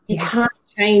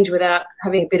change without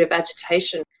having a bit of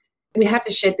agitation. We have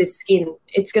to shed this skin.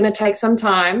 It's going to take some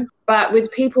time, but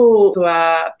with people who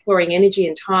are pouring energy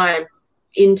and time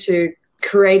into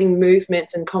creating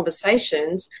movements and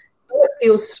conversations, though it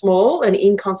feels small and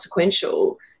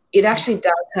inconsequential, it actually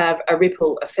does have a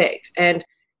ripple effect. And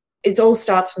it all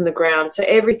starts from the ground. So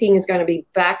everything is going to be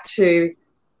back to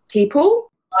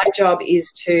people. My job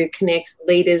is to connect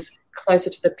leaders closer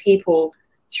to the people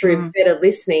through better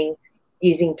listening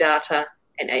using data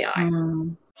and AI.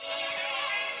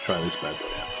 Try this bad boy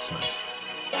out for size.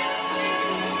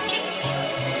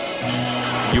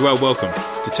 You are welcome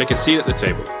to take a seat at the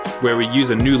table, where we use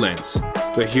a new lens,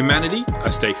 where humanity are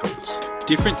stakeholders.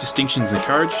 Different distinctions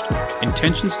encouraged,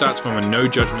 intention starts from a no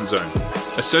judgment zone.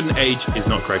 A certain age is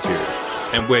not criteria,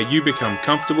 and where you become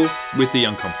comfortable with the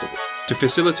uncomfortable to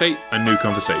facilitate a new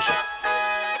conversation.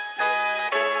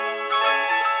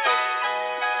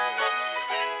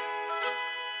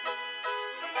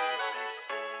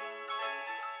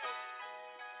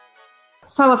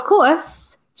 So, of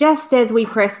course, just as we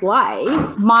press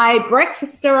live, my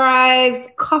breakfast arrives,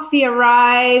 coffee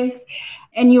arrives,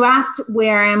 and you asked,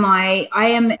 where am I? I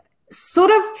am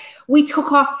we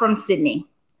took off from Sydney.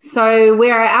 So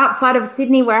we're outside of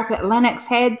Sydney, we're up at Lennox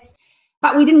Heads,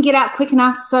 but we didn't get out quick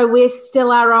enough. So we're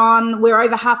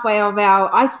over halfway of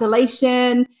our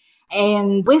isolation,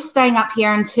 and we're staying up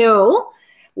here until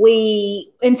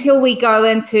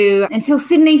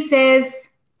Sydney says,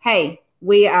 hey,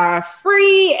 we are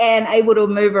free and able to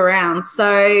move around.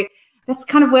 So that's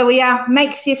kind of where we are.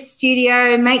 Makeshift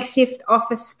studio, makeshift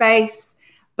office space,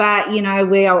 but,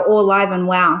 we are all live and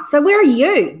well. So where are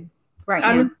you right now?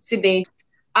 I'm in Sydney.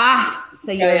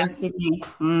 So you're in Sydney.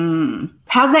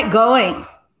 How's that going?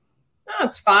 Oh,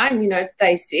 it's fine. It's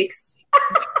day 6.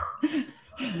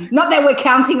 Not that we're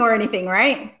counting or anything,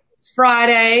 right? It's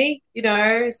Friday,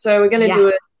 so we're going to do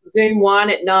a Zoom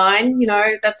 1 at 9.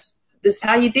 That's just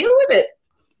how you deal with it.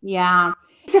 Yeah.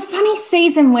 It's a funny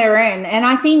season we're in. And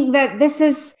I think that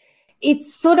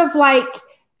it's sort of like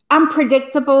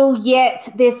unpredictable, yet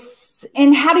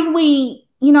and how do we,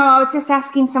 I was just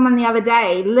asking someone the other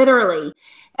day, literally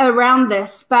around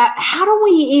this, but how do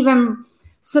we even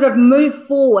sort of move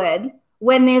forward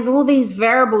when there's all these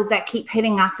variables that keep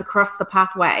hitting us across the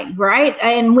pathway, right?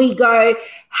 And we go,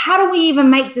 how do we even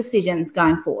make decisions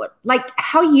going forward? Like,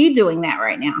 how are you doing that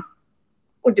right now?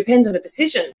 Well, it depends on the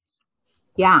decision.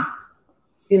 Yeah.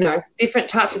 Different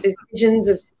types of decisions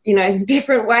of,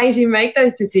 different ways you make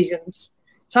those decisions.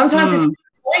 Sometimes it's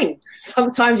plain.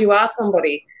 Sometimes you ask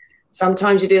somebody.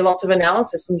 Sometimes you do lots of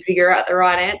analysis and you figure out the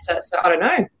right answer. So I don't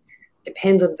know.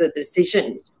 Depends on the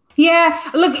decision. Yeah.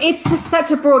 Look, it's just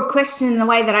such a broad question in the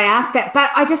way that I asked that.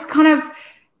 But I just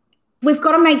we've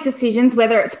got to make decisions,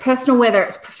 whether it's personal, whether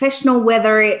it's professional,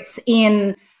 whether it's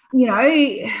in,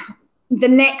 the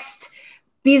next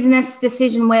business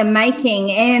decision we're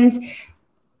making. And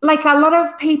like, a lot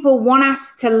of people want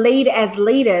us to lead as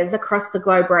leaders across the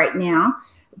globe right now.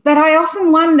 But I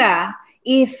often wonder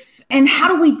how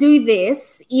do we do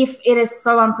this if it is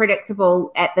so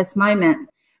unpredictable at this moment?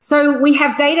 So we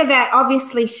have data that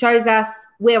obviously shows us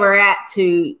where we're at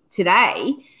to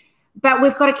today, but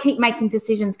we've got to keep making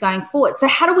decisions going forward. So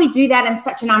how do we do that in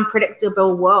such an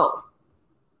unpredictable world?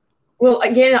 Well,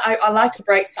 again, I like to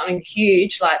break something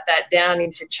huge like that down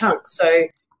into chunks. So,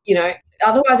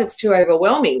 otherwise it's too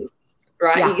overwhelming,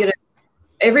 right? Yeah.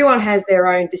 Everyone has their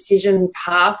own decision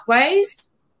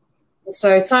pathways.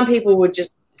 So some people would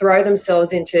just throw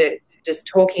themselves into just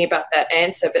talking about that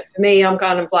answer. But for me, I'm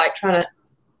kind of like trying to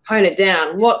hone it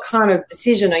down. What kind of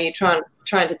decision are you trying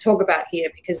to talk about here?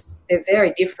 Because they're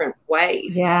very different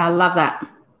ways. Yeah, I love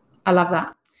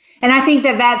that. And I think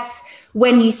that's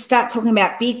when you start talking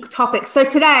about big topics. So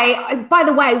today, by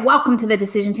the way, welcome to the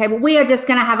decision table. We are just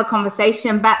going to have a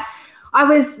conversation, but I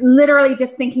was literally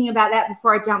just thinking about that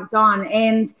before I jumped on.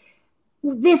 And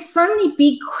there's so many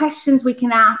big questions we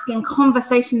can ask and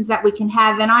conversations that we can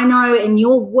have. And I know in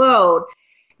your world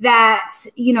that,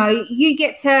 you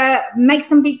get to make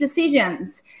some big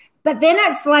decisions. But then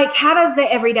it's like, how does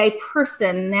the everyday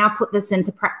person now put this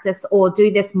into practice or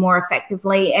do this more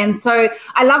effectively? And so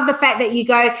I love the fact that you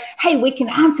go, hey, we can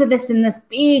answer this in this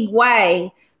big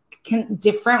way,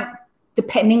 different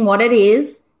depending what it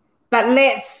is, but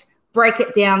let's break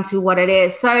it down to what it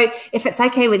is. So if it's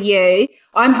okay with you,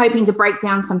 I'm hoping to break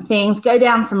down some things, go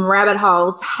down some rabbit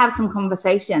holes, have some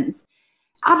conversations.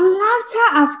 I'd love to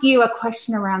ask you a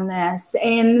question around this,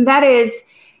 and that is,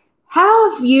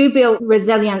 how have you built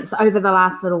resilience over the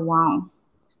last little while?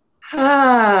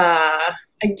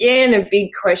 Again, a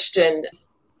big question.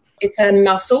 It's a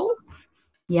muscle.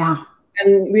 Yeah.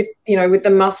 And with the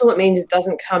muscle, it means it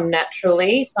doesn't come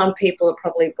naturally. Some people are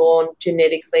probably born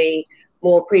genetically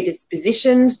more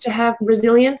predispositioned to have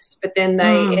resilience, but then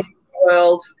they enter the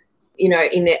world,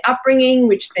 in their upbringing,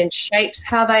 which then shapes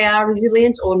how they are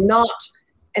resilient or not.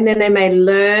 And then they may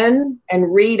learn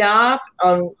and read up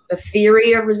on the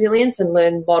theory of resilience and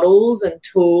learn models and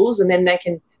tools, and then they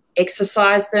can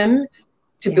exercise them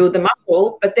to build the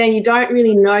muscle. But then you don't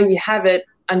really know you have it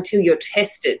until you're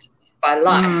tested by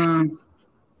life.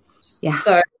 Yeah.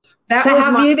 So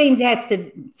have you been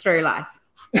tested through life?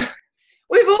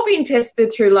 We've all been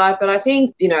tested through life, but I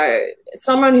think,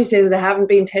 someone who says they haven't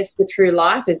been tested through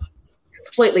life is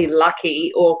completely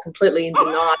lucky or completely in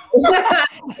denial.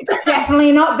 It's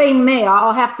definitely not been me.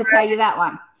 I'll have to tell you that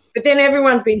one. But then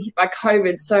everyone's been hit by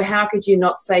COVID, so how could you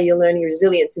not say you're learning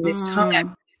resilience in this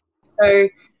time? So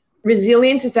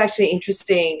resilience is actually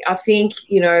interesting. I think,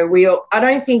 I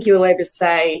don't think you can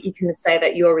say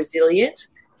that you're resilient.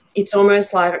 It's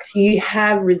almost like you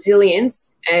have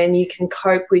resilience and you can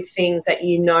cope with things that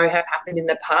have happened in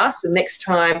the past. And next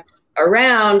time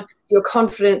around, you're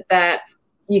confident that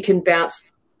you can bounce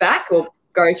back or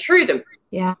go through them.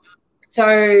 Yeah.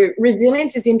 So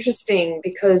resilience is interesting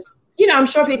because, I'm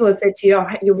sure people have said to you, oh,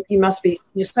 you're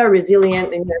so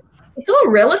resilient. And it's all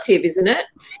relative, isn't it?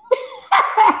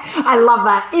 I love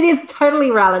that. It is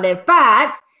totally relative.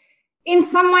 But in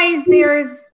some ways,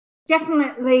 there's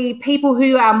definitely people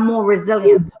who are more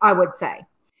resilient, I would say.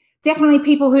 Definitely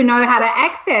people who know how to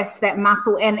access that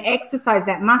muscle and exercise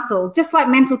that muscle, just like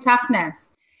mental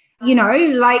toughness.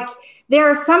 Like there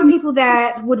are some people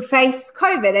that would face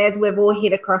COVID, as we've all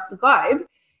hit across the globe,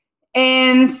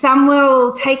 and some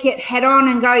will take it head on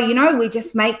and go, we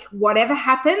just make whatever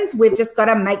happens. We've just got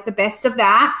to make the best of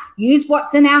that, use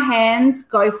what's in our hands,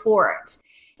 go for it.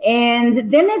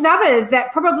 And then there's others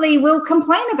that probably will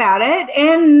complain about it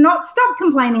and not stop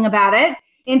complaining about it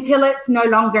until it's no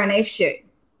longer an issue.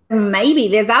 Maybe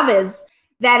there's others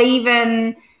that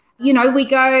even, we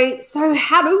go, so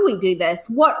how do we do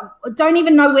this? Don't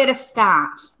even know where to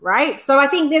start, right? So I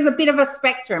think there's a bit of a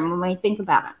spectrum when we think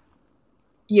about it.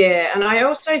 Yeah, and I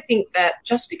also think that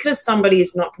just because somebody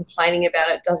is not complaining about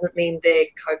it doesn't mean they're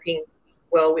coping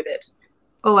well with it.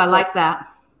 Oh, I like that.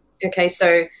 Okay,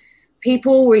 so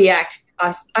people react.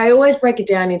 I always break it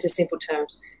down into simple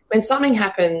terms. When something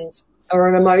happens or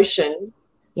an emotion,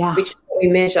 which is what we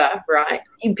measure, right,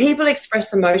 people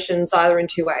express emotions either in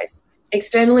two ways,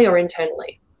 externally or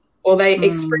internally, or they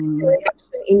express their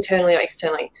reaction internally or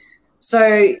externally.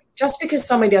 So just because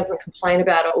somebody doesn't complain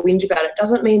about it or whinge about it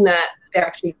doesn't mean that they're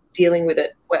actually dealing with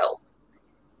it well.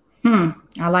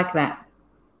 I like that.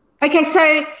 Okay,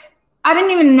 so I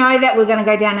didn't even know that we're going to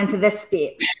go down into this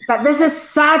bit, but this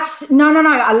is no,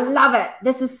 I love it.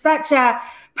 This is such a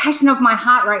passion of my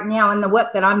heart right now in the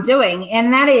work that I'm doing,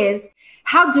 and that is,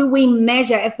 how do we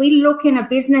measure? If we look in a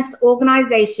business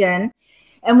organization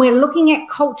and we're looking at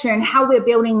culture and how we're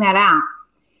building that out,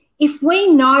 if we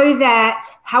know that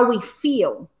how we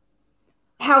feel,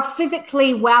 how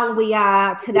physically well we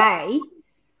are today,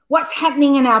 what's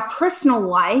happening in our personal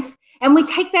life, and we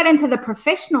take that into the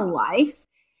professional life,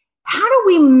 how do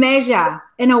we measure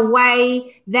in a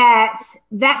way that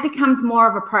becomes more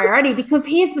of a priority? Because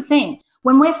here's the thing,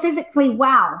 when we're physically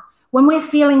well, when we're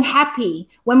feeling happy,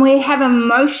 when we have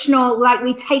emotional, like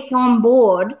we take on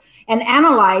board and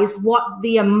analyze what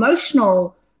the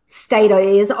emotional state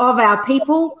is of our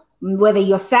people, whether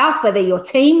yourself, whether your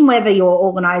team, whether your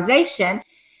organization,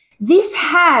 this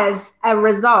has a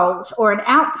result or an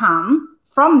outcome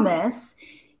from this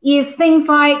is things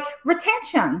like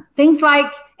retention, things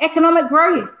like economic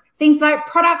growth, things like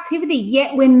productivity,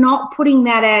 yet we're not putting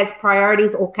that as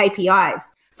priorities or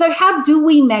KPIs. So how do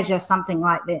we measure something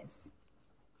like this?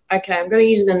 Okay, I'm going to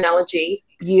use an analogy.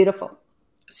 Beautiful.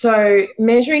 So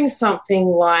measuring something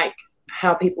like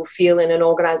how people feel in an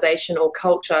organization or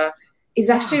culture is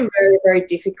actually very, very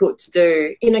difficult to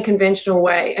do in a conventional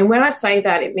way. And when I say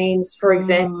that, it means, for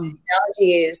example, the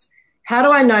analogy is, how do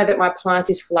I know that my plant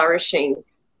is flourishing?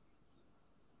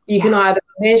 You can either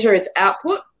measure its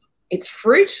output, its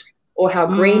fruit, or how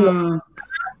green the plants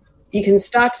are. You can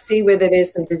start to see whether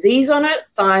there's some disease on it,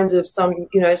 signs of some,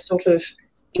 sort of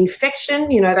infection,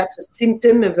 that's a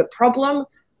symptom of a problem,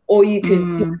 or you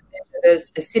can measure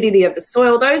the acidity of the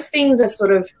soil. Those things are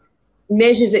sort of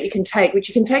measures that you can take, which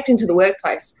you can take into the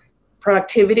workplace.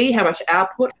 Productivity, how much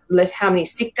output, how many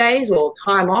sick days or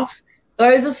time off.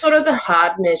 Those are sort of the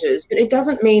hard measures, but it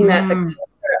doesn't mean that the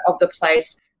culture of the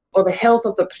place or the health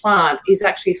of the plant is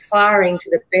actually firing to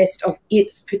the best of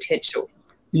its potential.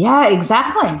 Yeah,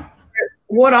 exactly.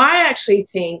 What I actually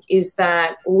think is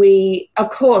that of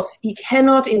course, you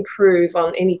cannot improve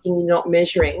on anything you're not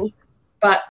measuring,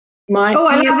 But I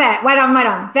love that. Wait on.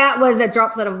 That was a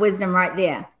droplet of wisdom right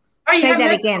there. Say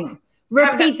that again.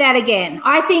 Repeat that again.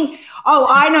 I think,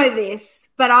 I know this,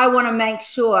 but I want to make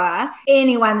sure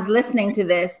anyone's listening to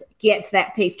this gets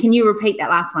that piece. Can you repeat that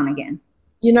last one again?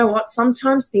 You know what?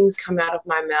 Sometimes things come out of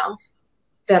my mouth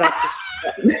that I've just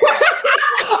forgotten.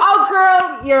 Oh,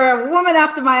 girl, you're a woman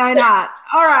after my own heart.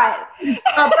 All right.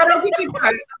 But I'll give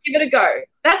it a go.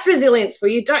 That's resilience for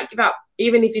you. Don't give up,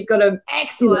 even if you've got a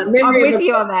excellent. I'm with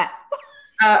you on that.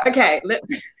 Okay,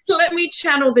 let me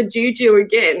channel the juju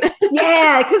again.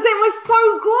 Yeah, because it was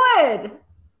so good.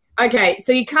 Okay,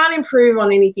 so you can't improve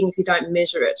on anything if you don't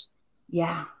measure it.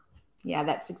 Yeah,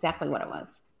 that's exactly what it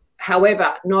was.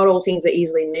 However, not all things are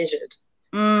easily measured.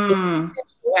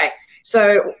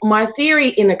 So my theory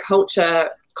in a culture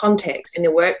context in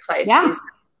the workplace is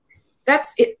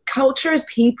that's it. Culture is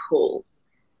people,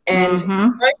 and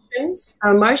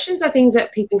emotions are things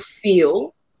that people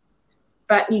feel,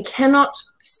 but you cannot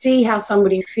see how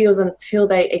somebody feels until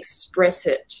they express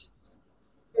it.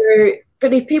 So,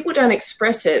 but if people don't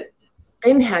express it,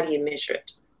 then how do you measure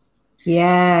it?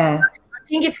 Yeah. I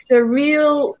think it's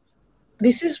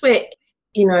this is where,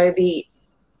 the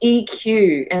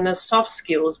EQ and the soft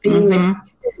skills, being the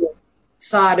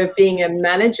side of being a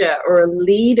manager or a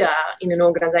leader in an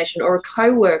organization or a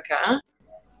co-worker,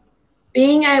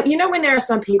 being when there are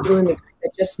some people in the group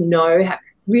that just have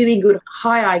really good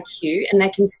high IQ and they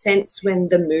can sense when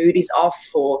the mood is off,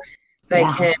 or they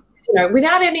can,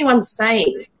 without anyone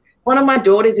saying. One of my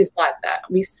daughters is like that.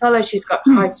 We tell her she's got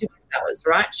high superpowers,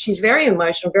 right? She's very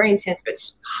emotional, very intense, but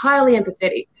she's highly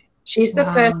empathetic. She's the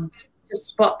first to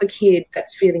spot the kid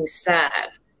that's feeling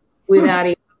sad without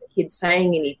even the kid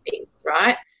saying anything,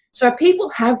 right? So people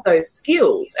have those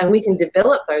skills and we can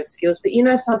develop those skills, but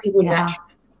some people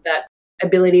naturally have that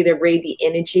ability to read the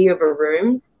energy of a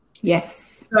room.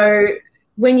 Yes. So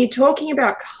when you're talking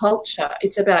about culture,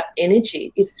 it's about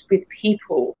energy. It's with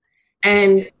people.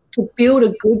 And to build a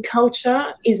good culture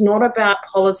is not about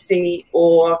policy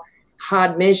or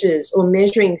hard measures or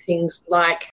measuring things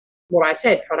like what I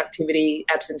said, productivity,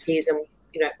 absenteeism,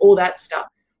 all that stuff.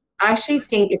 I actually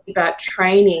think it's about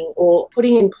training or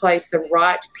putting in place the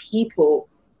right people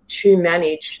to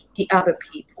manage the other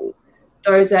people,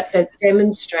 those that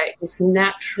demonstrate this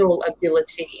natural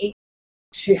ability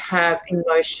to have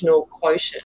emotional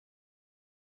quotient.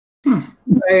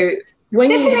 So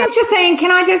that's interesting.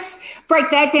 Can I just break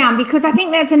that down? Because I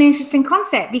think that's an interesting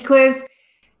concept, because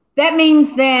that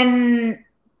means then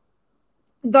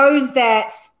those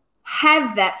that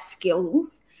have that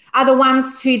skills are the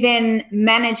ones to then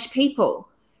manage people.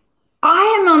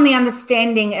 I am on the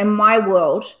understanding in my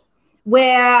world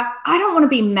where I don't want to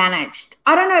be managed.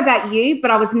 I don't know about you,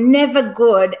 but I was never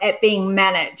good at being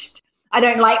managed. I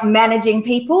don't like managing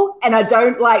people and I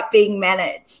don't like being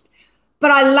managed.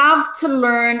 But I love to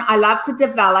learn, I love to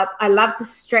develop, I love to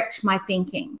stretch my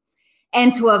thinking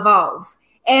and to evolve.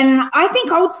 And I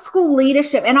think old school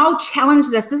leadership, and I'll challenge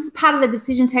this is part of the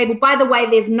decision table. By the way,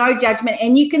 there's no judgment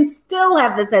and you can still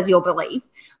have this as your belief.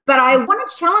 But I want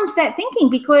to challenge that thinking,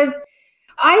 because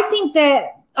I think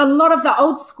that a lot of the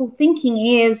old school thinking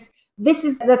is this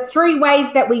is the 3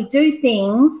 ways that we do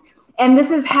things and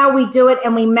this is how we do it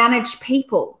and we manage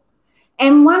people.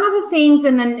 And one of the things,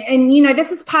 and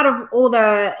this is part of all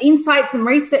the insights and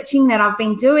researching that I've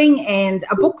been doing, and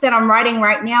a book that I'm writing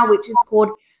right now, which is called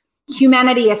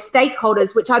Humanity as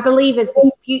Stakeholders, which I believe is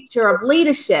the future of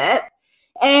leadership.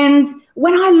 And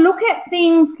when I look at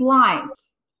things like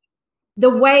the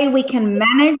way we can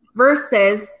manage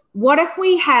versus what if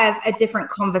we have a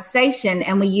different conversation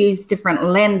and we use different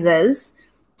lenses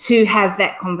to have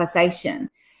that conversation.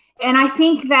 And I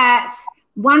think that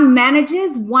one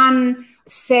manages, one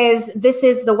says this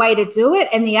is the way to do it,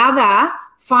 and the other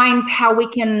finds how we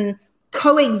can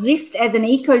coexist as an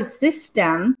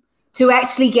ecosystem to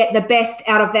actually get the best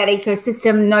out of that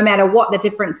ecosystem, no matter what the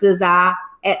differences are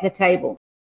at the table.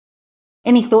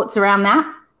 Any thoughts around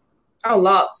that? Oh,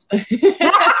 lots.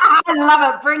 I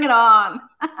love it. Bring it on.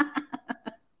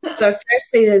 So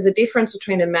firstly, there's a difference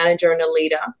between a manager and a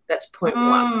leader. That's point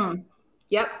one.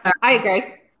 Yep, I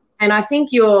agree. And I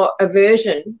think your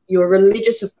aversion, your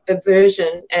religious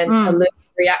aversion and allergic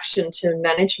reaction to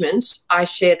management, I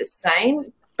share the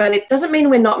same, but it doesn't mean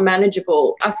we're not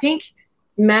manageable. I think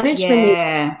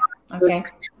management is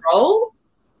control.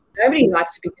 Nobody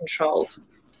likes to be controlled.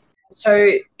 So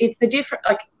it's the different,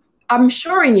 like, I'm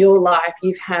sure in your life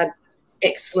you've had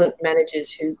excellent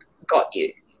managers who got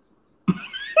you.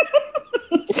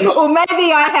 Or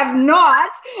maybe I have not,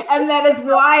 and that is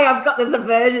why I've got this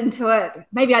aversion to it.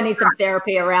 Maybe I need some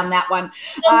therapy around that one.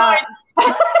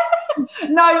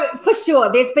 No, for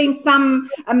sure. There's been some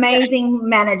amazing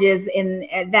managers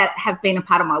that have been a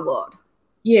part of my world.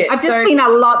 Yeah. I've just seen a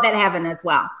lot that haven't as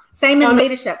well. Same in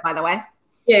leadership, by the way.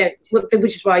 Yeah,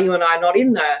 which is why you and I are not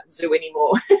in the zoo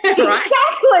anymore, right?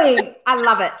 Exactly. I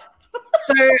love it.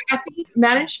 So I think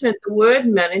management, the word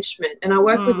management, and I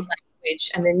work with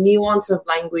language and the nuance of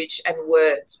language and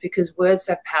words, because words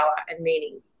have power and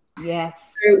meaning.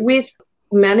 Yes. So with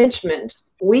management,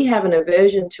 we have an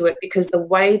aversion to it because the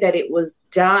way that it was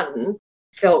done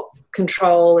felt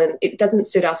control and it doesn't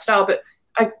suit our style. But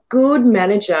a good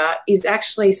manager is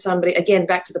actually somebody, again,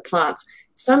 back to the plants,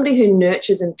 somebody who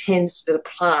nurtures and tends to the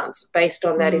plants based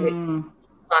on that in the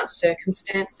plant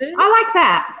circumstances. I like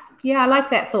that. Yeah, I like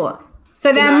that thought.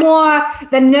 So they're more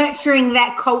the nurturing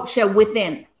that culture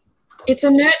within. It's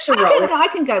a nurture role. I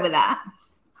can go with that.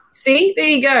 See, there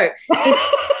you go.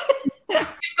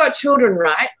 You've got children,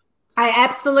 right? I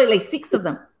absolutely 6 of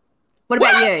them. What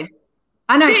about you?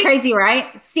 I know, 6? Crazy,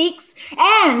 right? 6.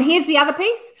 And here's the other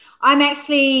piece. I'm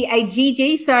actually a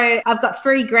GG, so I've got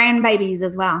 3 grandbabies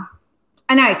as well.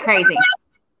 I know, crazy.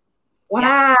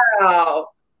 Wow. Yeah.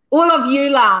 All of you,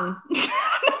 Lan.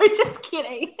 No, just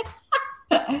kidding.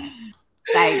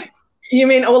 Thanks. You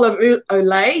mean all of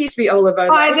Olay? Used to be all of Olay.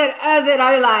 Oh, is it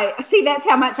Olay? See, that's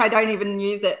how much I don't even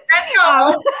use it. That's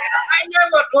how I know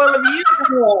what all of you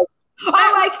was.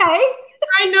 Oh, okay.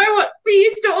 I know what we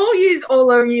used to all use all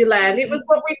of you land. It was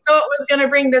what we thought was going to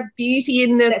bring the beauty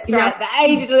in this. That's right, the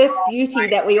ageless beauty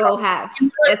that we all have.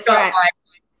 That's right. Like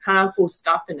harmful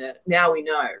stuff in it. Now we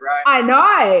know, right? I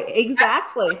know,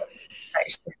 exactly.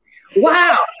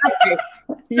 Wow. Okay.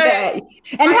 Yeah.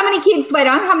 And how many kids? Wait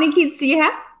on. How many kids do you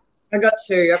have? I got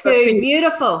 2. I've got 2. 2.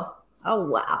 Beautiful. Oh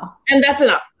wow. And that's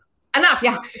enough. Enough.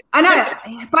 Yeah, I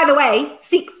know. By the way,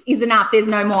 6 is enough. There's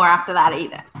no more after that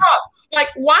either. Oh, like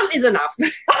 1 is enough.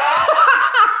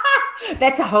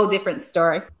 That's a whole different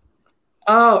story.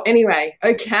 Oh, anyway.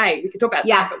 Okay. We can talk about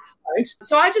that, but we won't.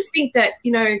 So I just think that,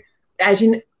 as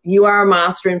you are a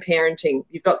master in parenting.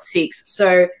 You've got 6.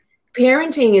 So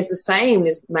parenting is the same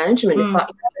as management. It's like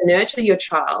you nurture your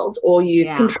child or you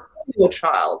control your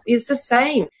child. It's the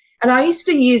same. And I used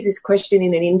to use this question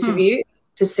in an interview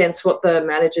to sense what the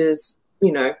manager's,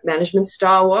 management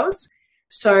style was.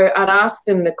 So I'd ask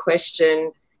them the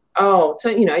question, oh,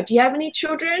 so, do you have any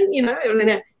children? Oh,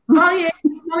 yeah,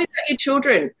 tell me about your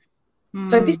children.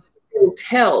 So this is a real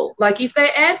tell. Like if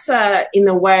they answer in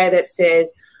the way that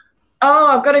says, oh,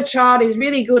 I've got a child, he's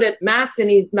really good at maths and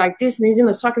he's like this and he's in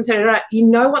the soccer center, you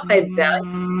know what they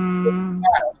value.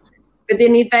 But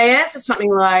then if they answer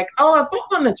something like, oh, I've got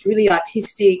one that's really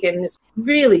artistic and it's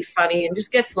really funny and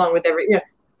just gets along with everything,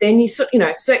 then so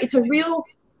it's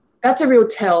that's a real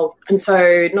tell. And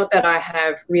so not that I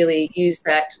have really used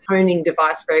that honing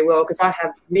device very well, because I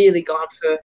have really gone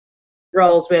for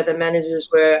roles where the managers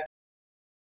were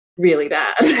really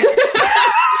bad.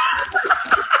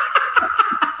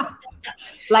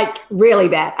 Like really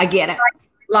bad. I get it.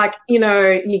 Like,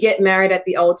 you get married at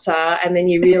the altar and then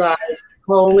you realize,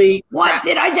 holy what crap,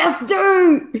 did I just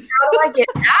do? How do I get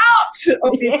out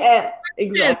of this? Yeah,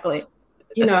 exactly.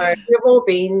 We've all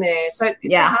been there. So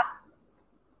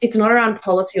it's not around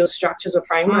policy or structures or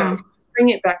frameworks. Bring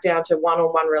it back down to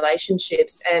one-on-one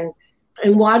relationships and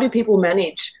why do people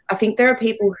manage? I think there are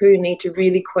people who need to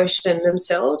really question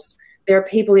themselves. There are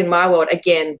people in my world,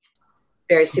 again,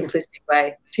 very simplistic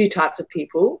way, 2 types of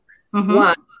people.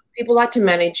 One, people like to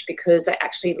manage because they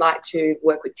actually like to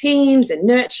work with teams and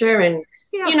nurture and,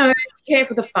 care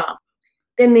for the farm.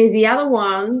 Then there's the other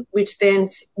one, which then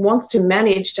wants to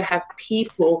manage to have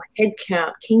people,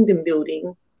 headcount, kingdom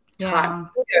building type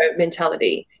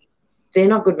mentality. They're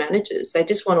not good managers. They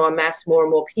just want to amass more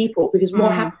and more people because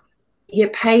more happens. You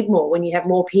get paid more when you have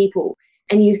more people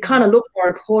and you kind of look more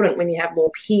important when you have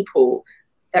more people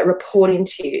that report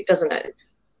into you, doesn't it?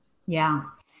 Yeah.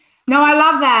 No, I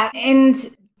love that. And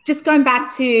just going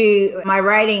back to my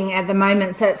writing at the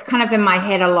moment, so it's kind of in my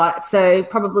head a lot. So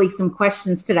probably some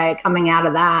questions today coming out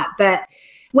of that. But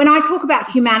when I talk about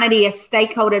humanity as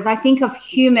stakeholders, I think of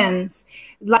humans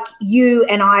like you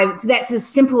and I. That's as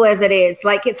simple as it is.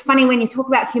 Like, it's funny when you talk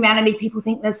about humanity, people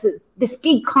think there's this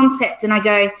big concept. And I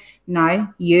go, no,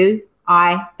 you,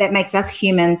 I, that makes us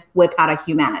humans. We're part of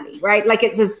humanity, right? Like,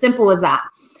 it's as simple as that.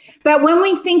 But when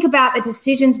we think about the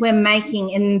decisions we're making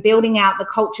in building out the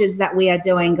cultures that we are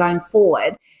doing going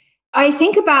forward, I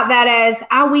think about that as,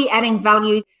 are we adding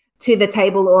value to the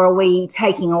table or are we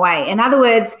taking away? In other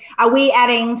words, are we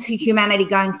adding to humanity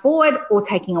going forward or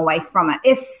taking away from it?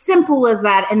 As simple as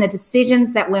that in the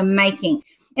decisions that we're making.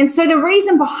 And so the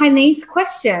reason behind these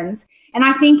questions, and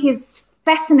I think is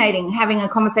fascinating having a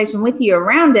conversation with you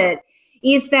around it,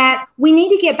 is that we need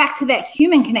to get back to that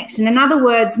human connection. In other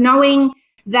words, knowing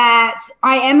that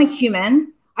I am a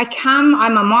human.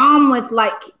 I'm a mom with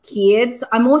like kids.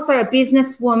 I'm also a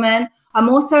businesswoman. I'm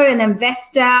also an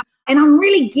investor, and I'm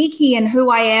really geeky in who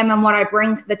I am and what I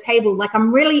bring to the table. Like,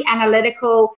 I'm really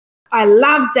analytical. I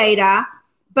love data,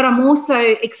 but I'm also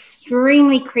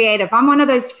extremely creative. I'm one of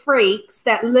those freaks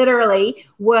that literally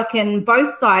work in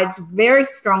both sides very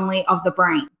strongly of the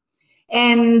brain.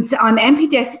 And I'm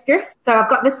ambidextrous. So I've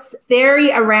got this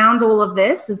theory around all of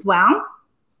this as well.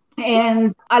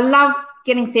 And I love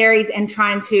getting theories and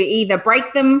trying to either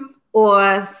break them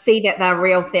or see that they're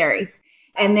real theories,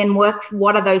 and then work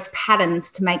what are those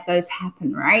patterns to make those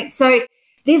happen, right? So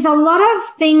there's a lot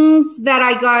of things that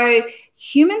I go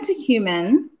human to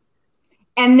human,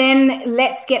 and then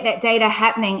let's get that data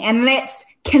happening and let's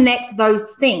connect those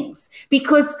things,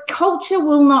 because culture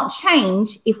will not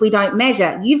change if we don't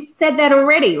measure. You've said that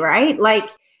already, right? Like,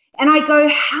 and I go,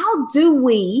 how do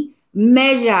we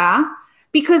measure?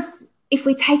 Because if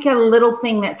we take a little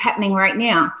thing that's happening right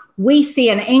now, we see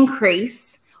an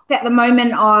increase at the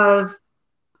moment of,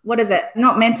 what is it?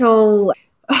 Not mental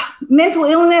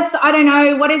illness. I don't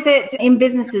know. What is it in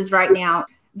businesses right now?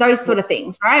 Those sort of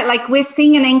things, right? Like, we're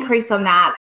seeing an increase on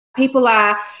that. People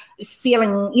are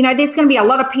feeling, there's going to be a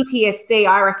lot of PTSD,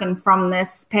 I reckon, from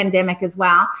this pandemic as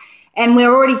well. And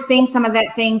we're already seeing some of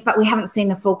that things, but we haven't seen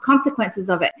the full consequences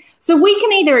of it. So we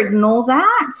can either ignore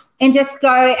that and just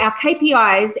go, our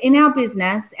KPIs in our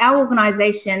business, our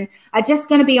organization are just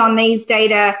going to be on these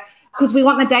data because we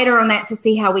want the data on that to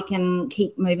see how we can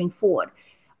keep moving forward.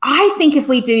 I think if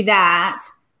we do that,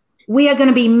 we are going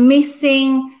to be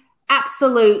missing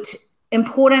absolute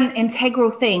important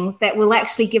integral things that will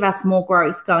actually give us more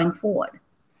growth going forward.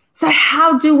 So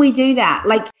how do we do that?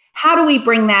 Like, how do we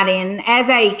bring that in as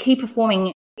a key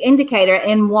performing indicator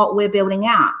in what we're building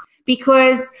out?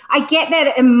 Because I get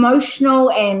that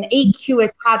emotional and EQ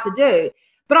is hard to do,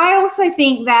 but I also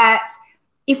think that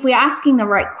if we're asking the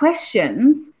right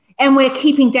questions and we're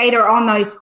keeping data on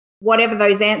those, whatever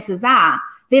those answers are,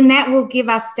 then that will give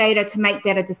us data to make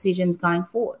better decisions going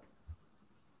forward.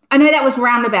 I know that was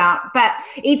roundabout, but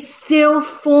it's still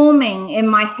forming in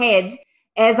my head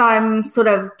as I'm sort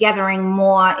of gathering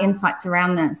more insights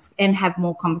around this and have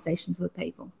more conversations with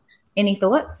people. Any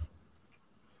thoughts?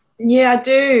 Yeah, I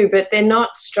do, but they're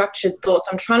not structured thoughts.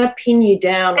 I'm trying to pin you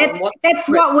down. That's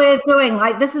what we're doing.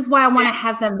 Like, this is why I want to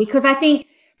have them, because I think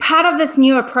part of this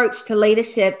new approach to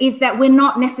leadership is that we're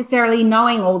not necessarily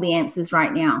knowing all the answers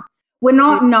right now. We're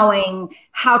not knowing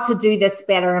how to do this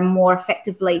better and more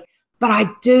effectively. But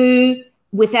I do,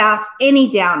 without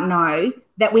any doubt, know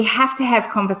that we have to have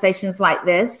conversations like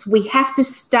this. We have to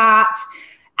start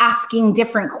asking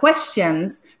different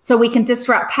questions so we can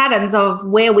disrupt patterns of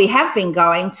where we have been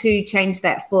going to change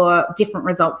that for different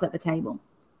results at the table.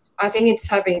 I think it's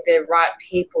having the right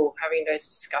people having those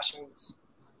discussions,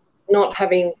 not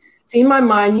having. So in my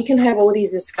mind, you can have all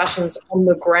these discussions on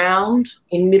the ground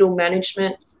in middle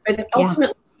management, but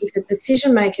ultimately, if the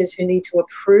decision makers who need to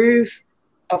approve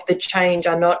of the change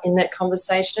are not in that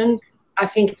conversation, I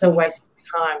think it's a waste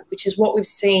of time, which is what we've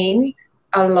seen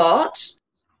a lot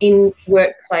in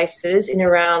workplaces in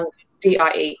around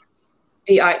DIE,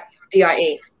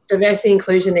 diversity,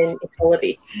 inclusion, and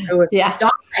equality. Yeah.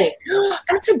 DIE.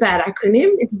 That's a bad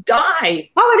acronym. It's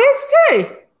DIE. Oh, it is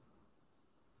too.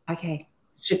 Okay.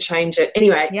 Should change it.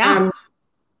 Anyway. Yeah.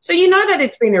 So you know that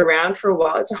it's been around for a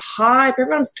while. It's a hype.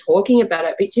 Everyone's talking about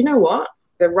it. But you know what?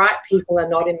 The right people are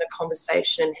not in the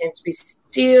conversation. Hence, we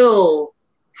still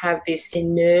have this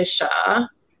inertia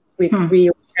with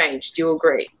real change. Do you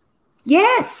agree?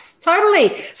 Yes,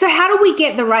 totally. So how do we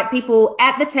get the right people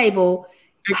at the table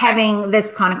having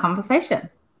this kind of conversation?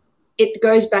 It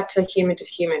goes back to human.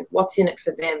 What's in it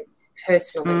for them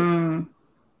personally?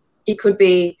 It could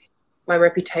be my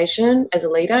reputation as a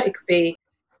leader. It could be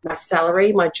my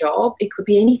salary, my job. It could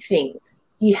be anything.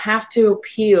 You have to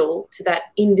appeal to that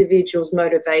individual's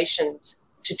motivations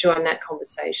to join that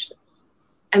conversation.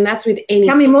 And that's with anything.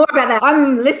 Tell me more about that.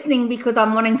 I'm listening because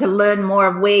I'm wanting to learn more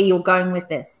of where you're going with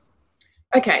this.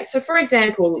 Okay, so for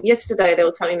example, yesterday there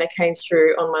was something that came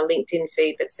through on my LinkedIn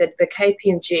feed that said the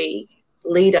KPMG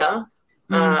leader,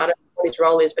 I don't know what his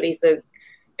role is, but he's the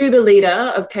Uber leader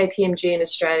of KPMG in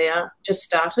Australia, just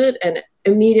started, and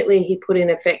immediately he put in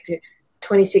effect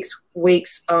 26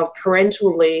 weeks of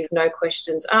parental leave, no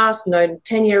questions asked, no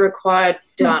tenure required,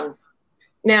 done.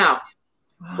 Now,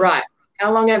 right,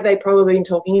 how long have they probably been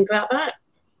talking about that?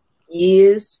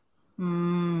 Years.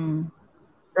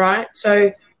 Right? So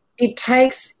it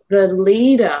takes the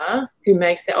leader who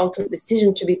makes the ultimate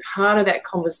decision to be part of that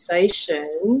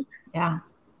conversation. Yeah.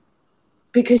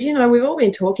 because, you know, we've all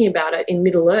been talking about it in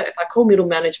Middle Earth. I call middle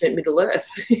management Middle Earth.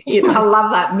 You know? I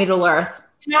love that, Middle Earth.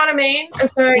 You know what I mean?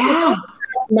 So it's all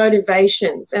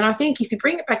motivations. And I think if you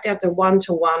bring it back down to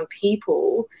one-to-one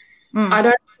people, I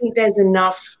don't think there's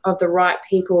enough of the right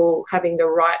people having the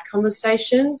right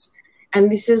conversations.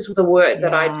 And this is the work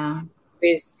that I do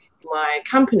with my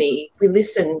company. We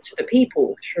listen to the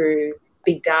people through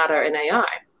big data and AI.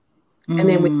 And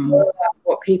then we talk about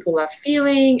what people are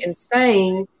feeling and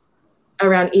saying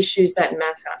around issues that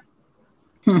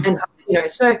matter. And, you know,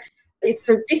 so it's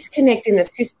the disconnect in the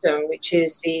system, which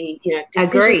is the, you know,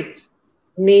 decisions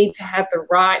need to have the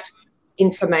right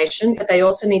information, but they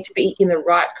also need to be in the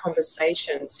right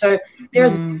conversation. So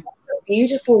there's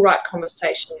beautiful right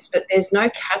conversations, but there's no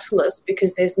catalyst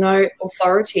because there's no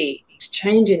authority to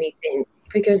change anything,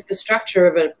 because the structure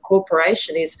of a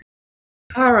corporation is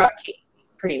hierarchy,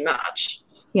 pretty much.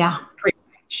 Yeah. Pretty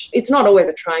much. It's not always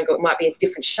a triangle. It might be in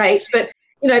different shapes, but,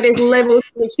 you know, there's levels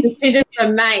to which decisions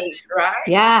are made, right?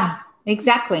 Yeah,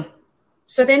 exactly.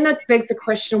 So then that begs the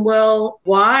question, well,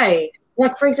 why?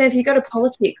 Like, for example, you go to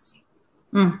politics,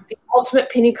 the ultimate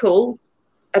pinnacle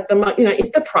at the moment, you know, is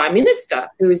the Prime Minister,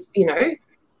 who is, you know,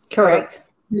 correct,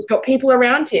 who's got people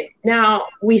around him. Now,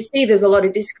 we see there's a lot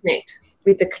of disconnect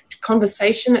with the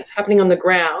conversation that's happening on the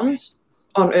ground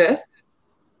on Earth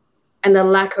and the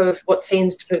lack of what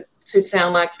seems to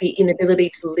sound like the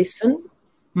inability to listen,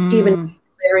 even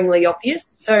glaringly obvious.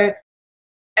 So,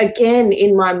 again,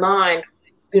 in my mind,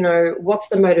 you know, what's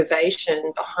the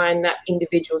motivation behind that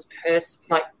individual's person,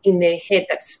 like in their head,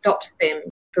 that stops them,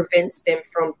 prevents them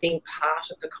from being part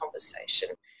of the conversation?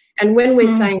 And when we're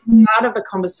saying part of the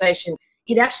conversation,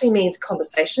 it actually means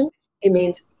conversation. It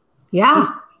means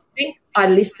I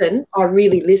listen, I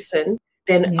really listen,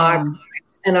 then I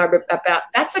about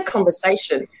that's a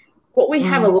conversation. What we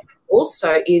have a lot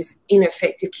also is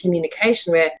ineffective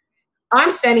communication, where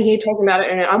I'm standing here talking about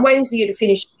it and I'm waiting for you to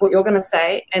finish what you're going to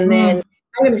say, and then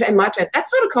I'm going to take my turn.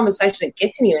 That's not a conversation that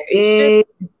gets anywhere.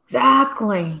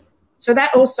 Exactly. So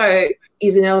that also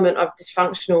is an element of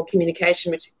dysfunctional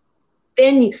communication, which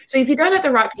then so if you don't have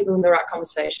the right people in the right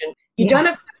conversation, you don't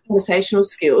have the conversational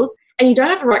skills, and you don't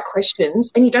have the right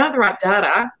questions, and you don't have the right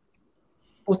data,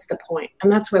 what's the point?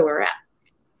 And that's where we're at.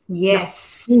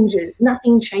 Yes.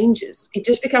 Nothing changes. It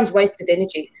just becomes wasted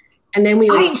energy. And then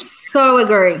I so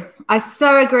agree. I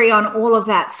so agree on all of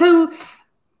that. So,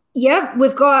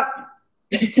 we've got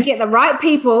to get the right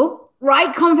people,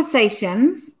 right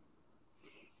conversations,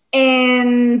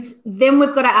 and then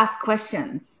we've got to ask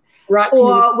questions. Right.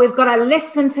 Or we've got to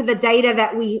listen to the data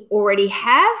that we already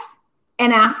have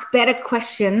and ask better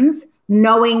questions,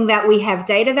 knowing that we have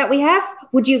data that we have.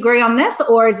 Would you agree on this,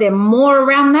 or is there more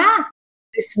around that?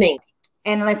 Listening.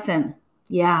 And listen.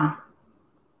 Yeah.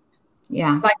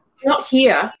 Yeah. Like, not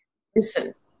here,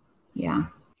 listen. Yeah.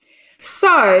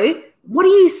 So what are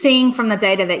you seeing from the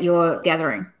data that you're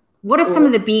gathering? What are some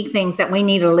of the big things that we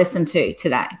need to listen to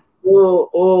today?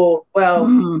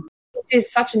 This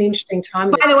is such an interesting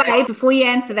time. By the way, before you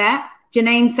answer that,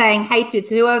 Janine's saying, hey,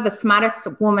 Tutua, the smartest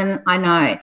woman I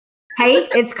know. Hey,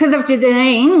 it's because of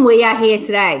Janine we are here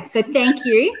today. So thank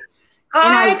you. Hi.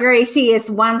 And I agree, she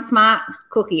is one smart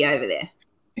cookie over there.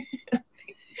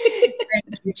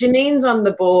 Janine's on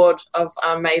the board of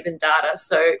Maven Data,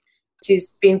 so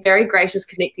she's been very gracious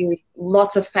connecting with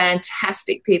lots of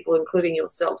fantastic people, including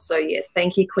yourself. So, yes,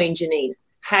 thank you, Queen Janine.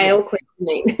 Hail Queen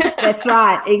Janine. That's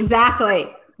right, exactly.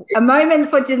 A moment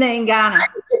for Janine Garner.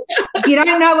 If you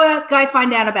don't know her, go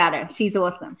find out about her. She's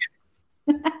awesome.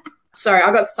 Sorry,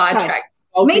 I got sidetracked.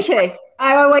 Me too.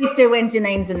 I always do when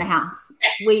Janine's in the house.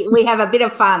 We have a bit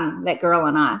of fun, that girl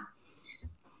and I.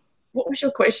 What was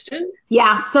your question?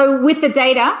 Yeah, so with the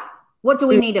data, what do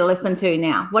we need to listen to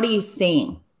now? What are you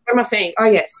seeing? What am I seeing? Oh,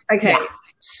 yes. Okay. Yeah.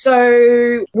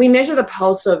 So we measure the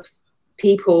pulse of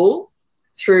people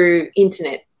through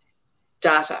internet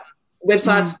data,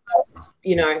 websites,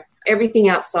 you know, everything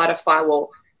outside of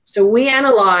firewall. So we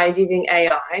analyze using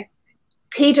AI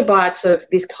petabytes of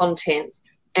this content,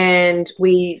 and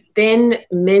we then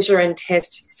measure and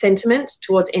test sentiment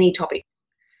towards any topic.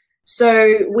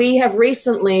 So we have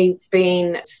recently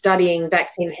been studying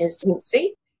vaccine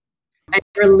hesitancy and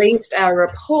released our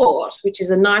report, which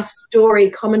is a nice story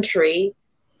commentary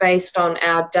based on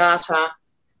our data,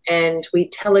 and we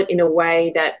tell it in a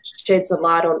way that sheds a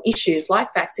light on issues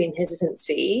like vaccine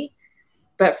hesitancy,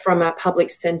 but from a public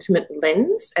sentiment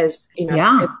lens, as you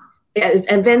know, as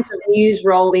events of news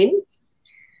roll in.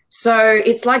 So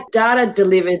it's like data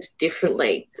delivered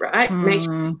differently, right?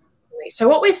 So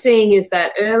what we're seeing is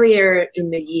that earlier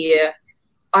in the year,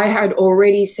 I had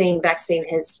already seen vaccine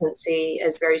hesitancy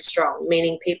as very strong,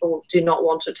 meaning people do not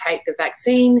want to take the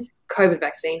vaccine COVID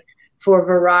vaccine for a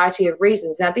variety of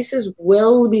reasons. Now, this is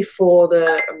well before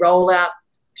the rollout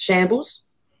shambles,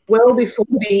 well before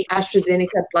the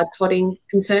AstraZeneca blood clotting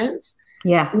concerns.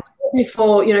 Yeah.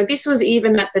 Before, this was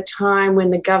even at the time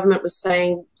when the government was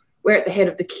saying we're at the head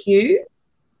of the queue.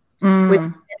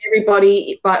 With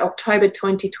everybody by October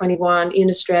 2021 in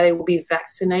Australia will be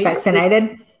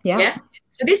vaccinated. Yeah.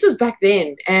 So this was back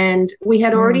then, and we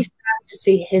had already started to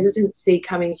see hesitancy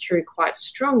coming through quite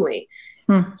strongly.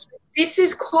 So this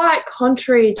is quite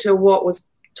contrary to what was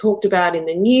talked about in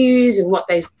the news and what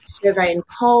they survey in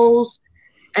polls.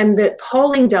 And the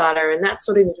polling data and that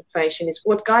sort of information is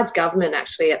what guides government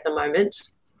actually at the moment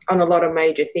on a lot of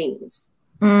major things.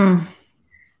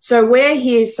 So we're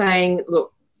here saying,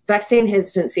 look, vaccine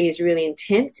hesitancy is really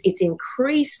intense. It's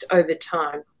increased over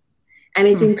time, and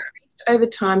it's increased over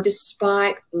time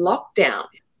despite lockdown,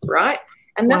 right?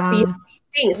 And that's the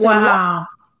thing. So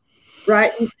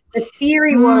right? The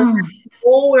theory was that the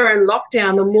more we're in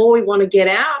lockdown, the more we want to get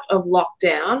out of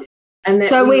lockdown. And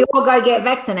so we all go get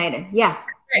vaccinated. Yeah.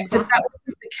 Exactly. But that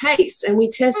wasn't the case. And we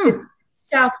tested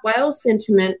South Wales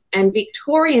sentiment and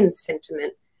Victorian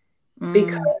sentiment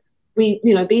because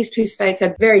these two states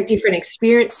had very different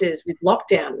experiences with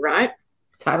lockdown, right?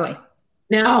 Totally.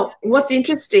 Now, what's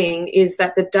interesting is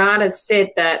that the data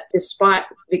said that despite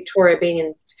Victoria being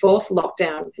in fourth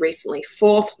lockdown,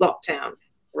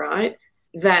 right,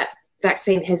 that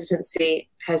vaccine hesitancy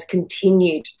has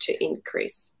continued to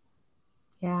increase.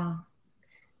 Yeah.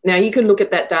 Now, you can look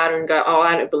at that data and go, oh,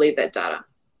 I don't believe that data.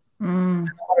 A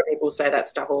lot of people say that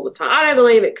stuff all the time. I don't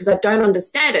believe it because I don't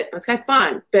understand it. Okay,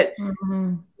 fine. But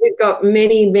we've got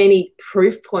many, many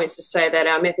proof points to say that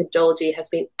our methodology has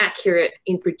been accurate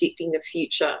in predicting the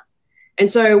future. And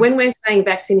so when we're saying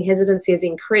vaccine hesitancy has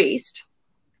increased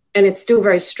and it's still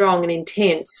very strong and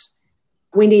intense,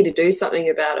 we need to do something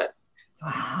about it.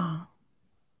 Wow.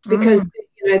 Because,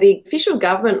 the official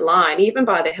government line, even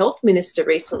by the health minister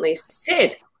recently,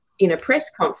 said in a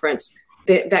press conference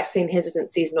that vaccine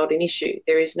hesitancy is not an issue.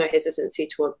 There is no hesitancy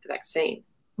towards the vaccine.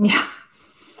 Yeah.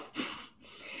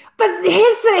 But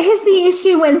here's the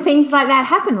issue when things like that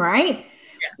happen, right?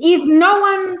 Yeah. Is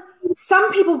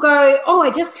some people go, oh, I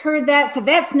just heard that, so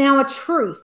that's now a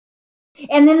truth.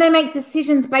 And then they make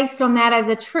decisions based on that as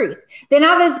a truth. Then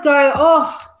others go,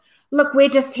 oh, look, we're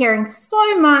just hearing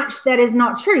so much that is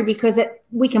not true because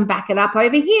we can back it up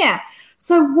over here.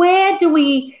 So where do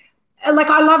we, I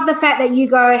love the fact that you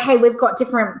go, hey, we've got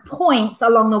different points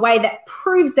along the way that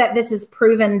proves that this is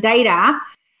proven data,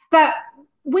 but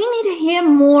we need to hear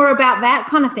more about that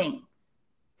kind of thing.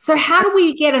 So how do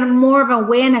we get more of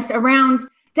awareness around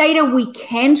data we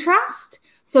can trust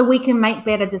so we can make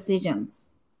better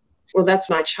decisions? Well, that's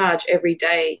my charge every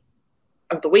day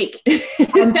of the week.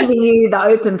 I'm giving you the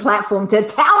open platform to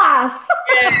tell us.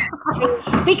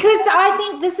 Yeah. Because I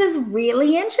think this is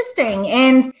really interesting.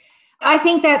 And I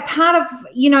think that part of,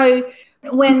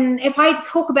 if I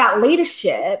talk about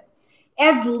leadership,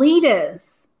 as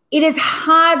leaders, it is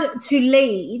hard to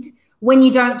lead when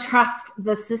you don't trust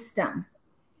the system.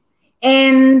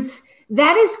 And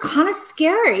that is kind of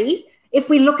scary if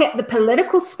we look at the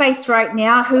political space right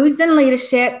now, who's in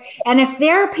leadership, and if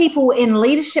there are people in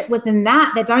leadership within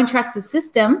that don't trust the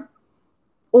system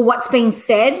or what's being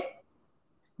said,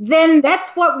 then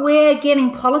that's what we're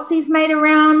getting policies made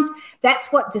around. That's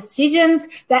what decisions,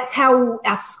 that's how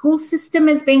our school system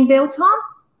is being built on.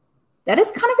 That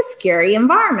is kind of a scary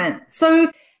environment.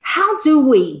 So how do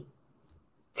we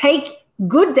take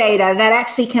good data that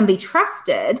actually can be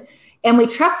trusted and we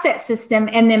trust that system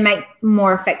and then make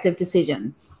more effective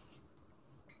decisions?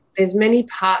 There's many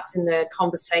parts in the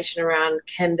conversation around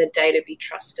can the data be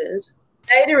trusted.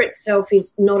 Data itself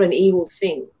is not an evil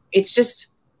thing. It's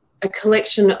just a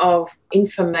collection of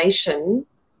information,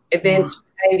 events,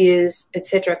 behaviours,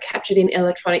 etc., captured in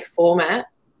electronic format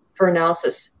for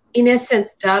analysis. In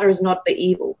essence, data is not the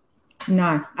evil.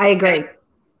 No, I agree.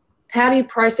 How do you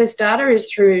process data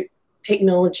is through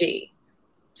technology,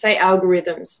 say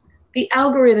algorithms. The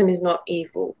algorithm is not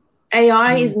evil.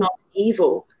 AI is not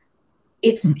evil.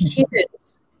 It's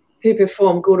humans who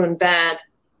perform good and bad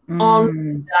on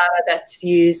the data that's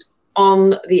used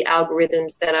on the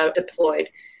algorithms that are deployed.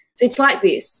 So it's like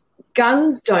this.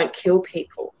 Guns don't kill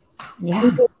people.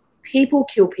 Yeah. People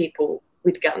kill people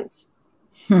with guns.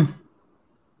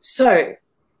 So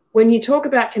when you talk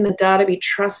about can the data be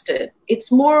trusted,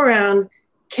 it's more around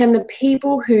can the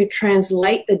people who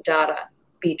translate the data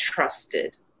be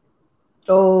trusted?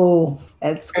 Oh,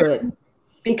 that's good.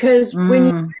 Because when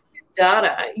you look at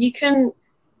data, you can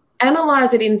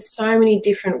analyze it in so many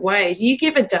different ways. You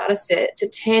give a data set to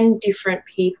 10 different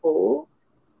people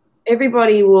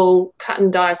everybody will cut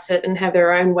and dice it and have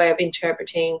their own way of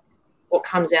interpreting what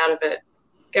comes out of it.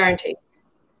 Guaranteed.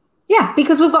 Yeah,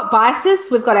 because we've got biases,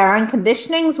 we've got our own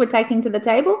conditionings we're taking to the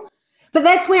table. But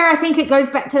that's where I think it goes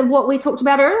back to what we talked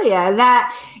about earlier,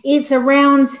 that it's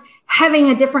around having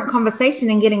a different conversation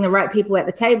and getting the right people at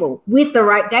the table with the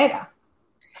right data.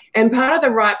 And part of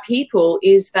the right people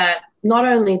is that not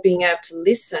only being able to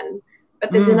listen,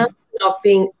 but there's another of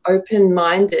being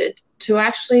open-minded to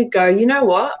actually go, you know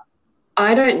what?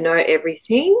 I don't know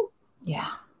everything. Yeah.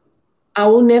 I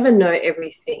will never know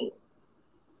everything.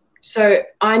 So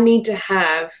I need to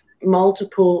have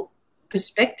multiple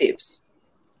perspectives.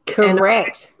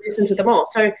 Correct. And listen to them all.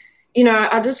 So, you know,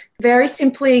 I just very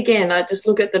simply, again, I just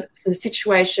look at the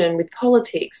situation with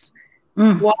politics.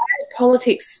 Why is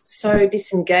politics so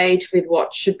disengaged with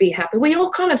what should be happening? We all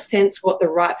kind of sense what the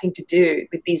right thing to do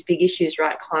with these big issues,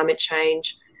 right? Climate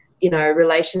change, you know,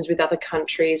 relations with other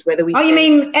countries, whether we... Oh, you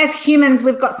mean as humans,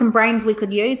 we've got some brains we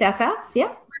could use ourselves, yeah?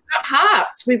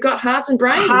 We've got hearts and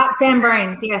brains. Hearts and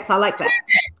brains, yes, I like that.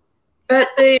 But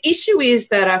the issue is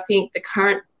that I think the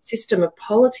current system of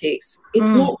politics,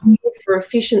 it's not good for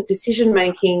efficient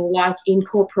decision-making like in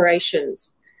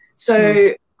corporations.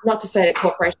 So not to say that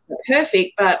corporations are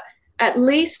perfect, but at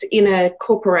least in a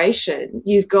corporation,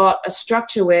 you've got a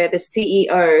structure where the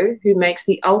CEO, who makes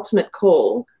the ultimate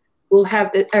call, will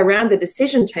have around the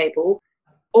decision table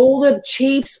all the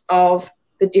chiefs of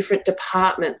the different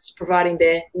departments providing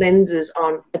their lenses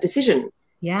on a decision.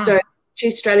 Yeah. So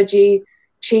chief strategy,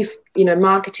 chief, you know,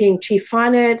 marketing, chief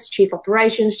finance, chief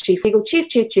operations, chief legal, chief.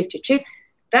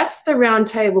 That's the round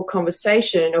table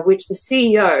conversation of which the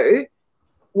CEO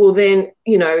will then,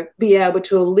 you know, be able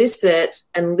to elicit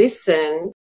and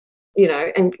listen, you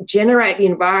know, and generate the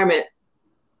environment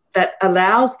that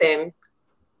allows them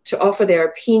to offer their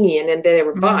opinion and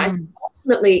their advice.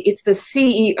 Ultimately, it's the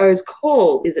CEO's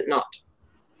call, is it not?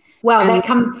 Well, that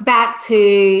comes back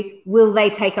to, will they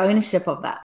take ownership of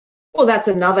that? Well, that's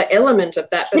another element of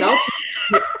that. But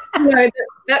ultimately, you know,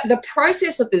 the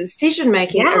process of the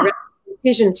decision-making around the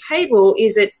decision table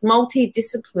is it's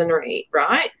multidisciplinary,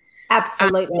 right?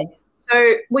 Absolutely.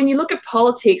 So when you look at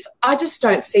politics, I just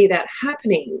don't see that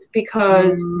happening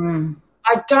because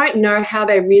I don't know how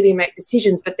they really make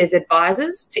decisions, but there's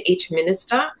advisors to each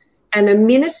minister, and a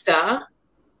minister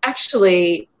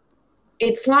actually,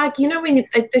 it's like, you know, when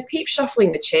they keep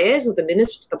shuffling the chairs of the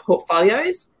minister, the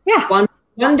portfolios. Yeah.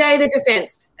 One day they're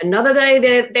defence, another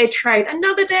day they're trade,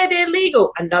 another day they're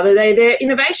legal, another day they're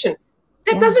innovation.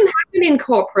 That doesn't happen in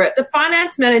corporate. The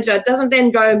finance manager doesn't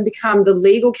then go and become the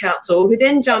legal counsel, who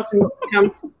then jumps and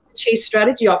becomes the chief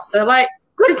strategy officer. Like,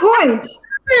 good point.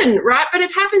 Happen, right? But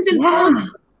it happens in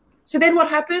politics. So then what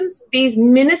happens? These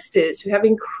ministers who have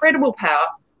incredible power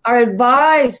are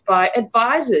advised by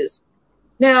advisors.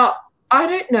 Now, I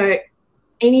don't know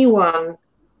anyone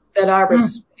that I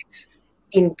respect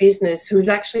in business who's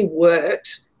actually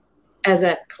worked as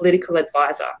a political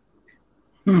advisor.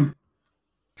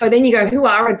 So then you go, who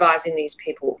are advising these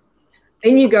people?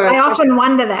 Then you go... I often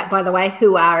wonder that, by the way,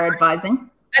 who are advising.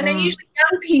 And they're usually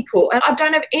young people. And I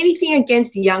don't have anything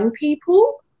against young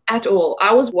people at all.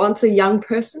 I was once a young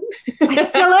person. I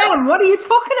still am. What are you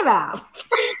talking about?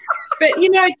 But, you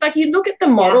know, like you look at the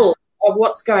model of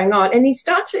what's going on and you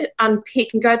start to unpick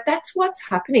and go, that's what's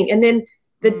happening. And then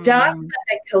the data that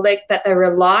they collect, that they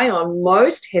rely on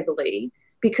most heavily,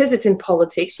 because it's in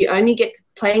politics, you only get to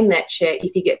play in that chair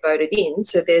if you get voted in.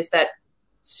 So there's that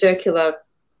circular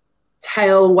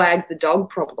tail wags the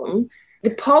dog problem.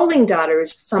 The polling data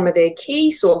is some of their key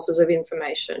sources of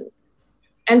information.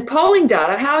 And polling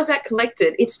data, how is that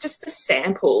collected? It's just a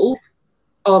sample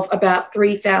of about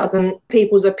 3,000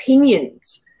 people's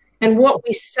opinions. And what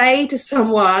we say to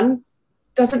someone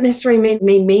doesn't necessarily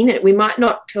mean it. We might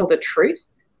not tell the truth.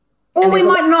 Or we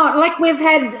might not, like we've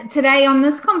had today on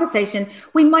this conversation,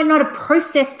 we might not have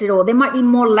processed it all. There might be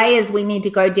more layers we need to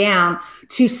go down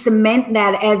to cement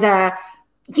that as a,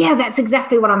 yeah, that's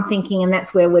exactly what I'm thinking, and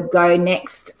that's where we'd go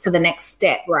next for the next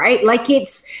step, right? Like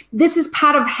this is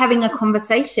part of having a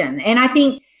conversation. And I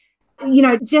think, you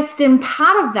know, just in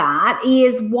part of that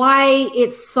is why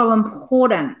it's so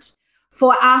important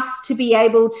for us to be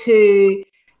able to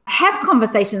have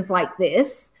conversations like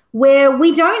this where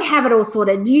we don't have it all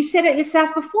sorted. You said it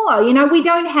yourself before, you know, we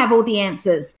don't have all the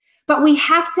answers, but we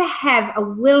have to have a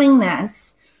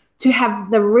willingness to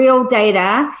have the real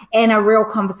data and a real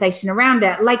conversation around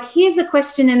it. Like, here's a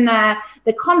question in the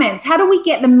comments. How do we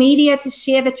get the media to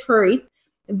share the truth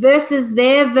versus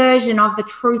their version of the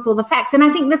truth or the facts? And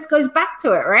I think this goes back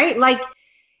to it, right? Like,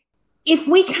 if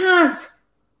we can't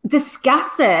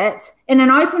discuss it in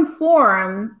an open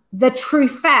forum the true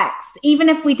facts, even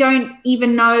if we don't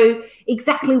even know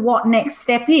exactly what next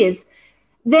step is,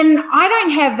 then I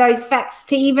don't have those facts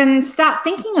to even start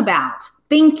thinking about,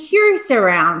 being curious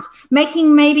around,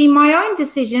 making maybe my own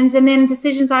decisions and then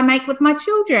decisions I make with my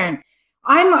children.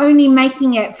 I'm only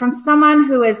making it from someone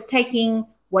who is taking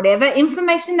whatever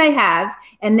information they have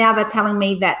and now they're telling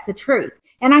me that's the truth.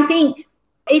 And I think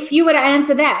if you were to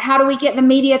answer that, how do we get the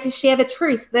media to share the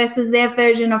truth versus their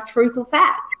version of truth or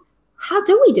facts? How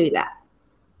do we do that?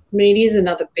 Media is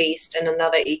another beast and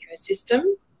another ecosystem.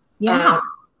 Yeah.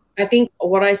 I think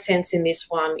what I sense in this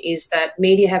one is that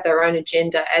media have their own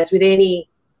agenda, as with any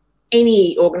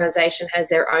organization has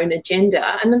their own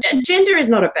agenda. And an agenda is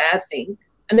not a bad thing.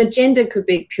 An agenda could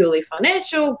be purely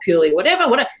financial, purely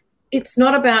whatever. It's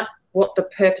not about what the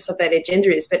purpose of that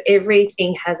agenda is, but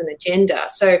everything has an agenda.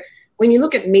 So when you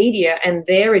look at media and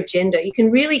their agenda, you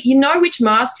can really, which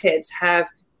mastheads have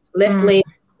left-leaning,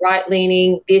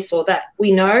 right-leaning, this or that.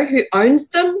 We know who owns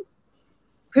them,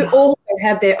 who also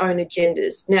have their own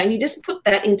agendas. Now, you just put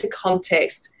that into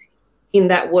context in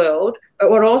that world, but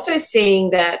we're also seeing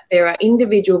that there are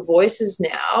individual voices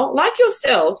now, like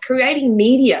yourselves, creating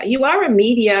media. You are a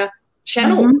media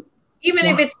channel, even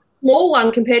if it's a small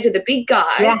one compared to the big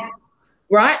guys,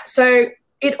 right? So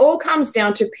it all comes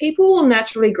down to people will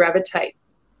naturally gravitate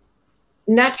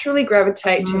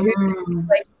to who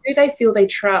they feel they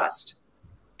trust.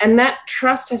 And that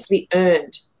trust has to be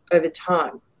earned over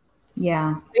time.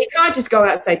 Yeah. You can't just go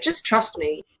out and say, just trust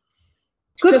me.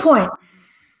 Good point.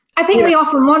 I think we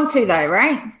often want to though,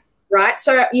 right? Right.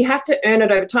 So you have to earn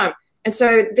it over time. And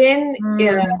so then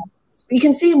you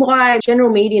can see why general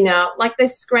media now, like they're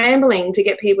scrambling to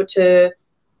get people to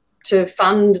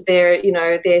fund their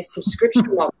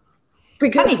subscription model.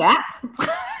 Because that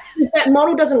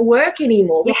model doesn't work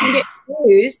anymore. We can get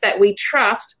news that we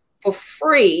trust for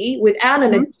free without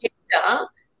an agenda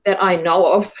that I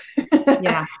know of.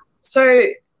 So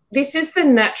this is the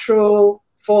natural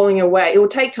falling away. It will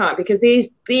take time because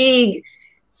these big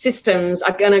systems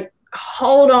are going to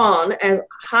hold on as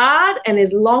hard and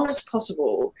as long as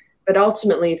possible. But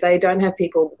ultimately, if they don't have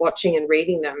people watching and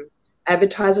reading them,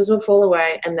 advertisers will fall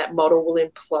away and that model will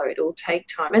implode. It will take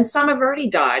time. And some have already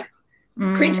died.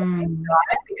 Print has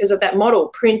died because of that model.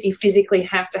 Print, you physically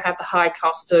have to have the high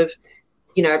cost of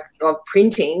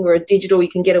printing, whereas digital you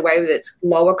can get away with it's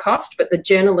lower cost, but the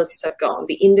journalists have gone.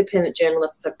 The independent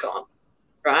journalists have gone,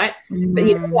 right? But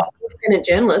you know what? Independent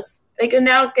journalists, they can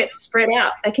now get spread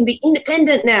out. They can be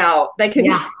independent now. They can,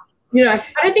 I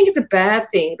don't think it's a bad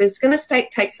thing, but it's going to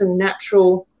take some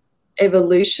natural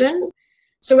evolution.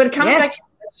 So when it comes back to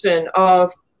the question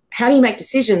of how do you make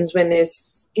decisions when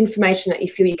there's information that you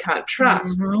feel you can't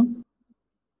trust?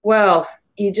 Well,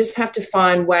 you just have to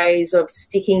find ways of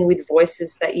sticking with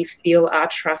voices that you feel are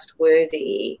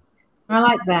trustworthy. I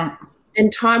like that.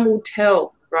 And time will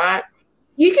tell, right?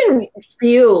 You can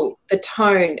feel the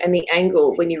tone and the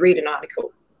angle when you read an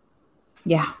article.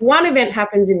 Yeah. One event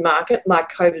happens in market,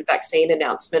 like COVID vaccine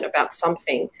announcement about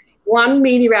something. One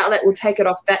media outlet will take it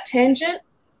off that tangent.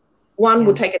 One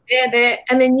will take it there,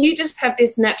 and then you just have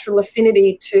this natural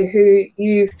affinity to who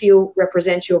you feel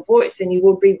represents your voice, and you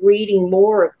will be reading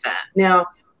more of that. Now,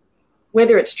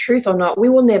 whether it's truth or not, we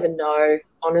will never know,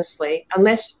 honestly,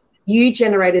 unless you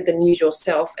generated the news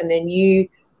yourself and then you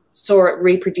saw it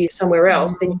reproduced somewhere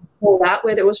else, then you call out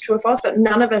whether it was true or false, but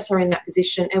none of us are in that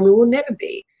position and we will never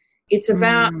be. It's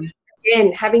about,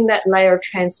 again, having that layer of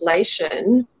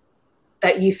translation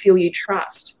that you feel you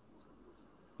trust.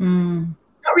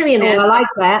 Not really an answer. I like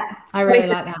that. I really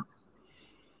like that.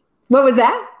 What was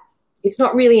that? It's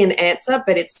not really an answer,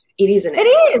 but it is an answer.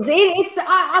 It is.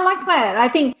 I like that. I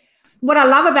think what I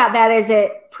love about that is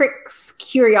it pricks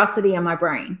curiosity in my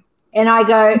brain. And I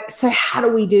go, so how do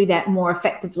we do that more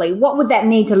effectively? What would that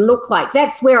need to look like?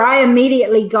 That's where I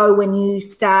immediately go when you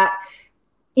start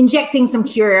injecting some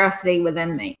curiosity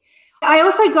within me. I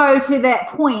also go to that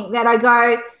point that I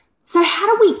go, so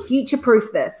how do we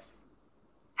future-proof this?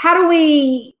 How do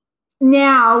we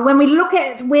now, when we look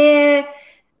at where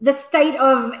the state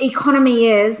of economy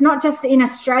is, not just in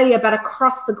Australia, but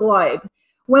across the globe,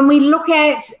 when we look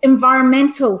at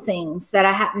environmental things that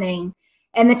are happening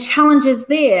and the challenges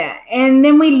there, and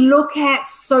then we look at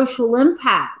social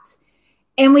impact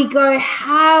and we go,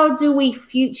 how do we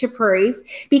future-proof?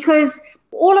 Because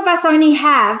all of us only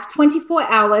have 24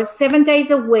 hours, 7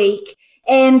 days a week.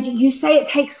 And you say it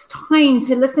takes time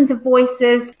to listen to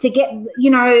voices, to get,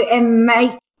 and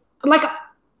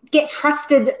get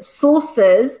trusted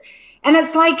sources. And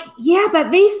it's like, yeah, but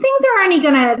these things are only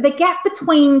the gap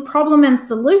between problem and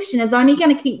solution is only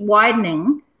going to keep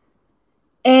widening.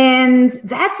 And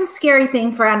that's a scary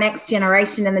thing for our next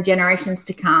generation and the generations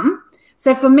to come.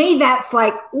 So for me, that's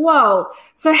like, whoa.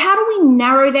 So how do we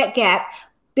narrow that gap,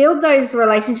 build those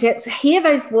relationships, hear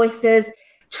those voices,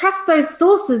 trust those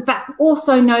sources, but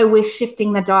also know we're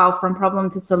shifting the dial from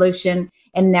problem to solution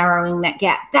and narrowing that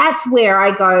gap? That's where I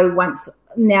go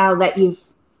now that you've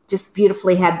just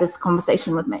beautifully had this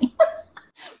conversation with me.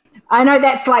 I know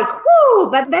that's like,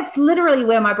 whoo, but that's literally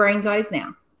where my brain goes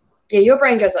now. Yeah, your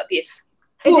brain goes like this.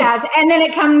 It does. And then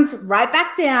it comes right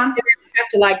back down. And then you have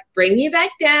to like bring you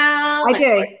back down. I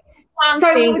do. Like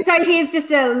so here's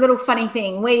just a little funny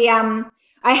thing.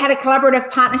 I had a collaborative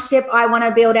partnership. I want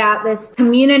to build out this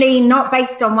community, not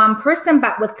based on one person,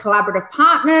 but with collaborative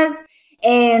partners.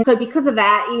 And so because of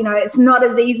that, you know, it's not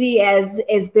as easy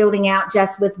as building out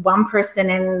just with one person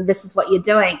and this is what you're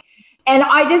doing. And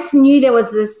I just knew there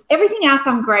was this, everything else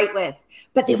I'm great with,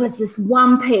 but there was this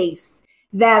one piece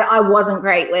that I wasn't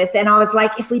great with. And I was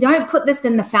like, if we don't put this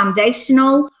in the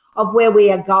foundational of where we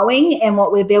are going and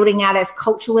what we're building out as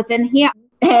culture within here,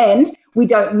 and we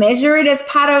don't measure it as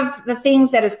part of the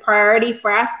things that is priority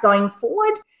for us going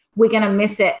forward, we're going to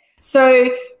miss it. So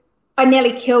I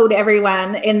nearly killed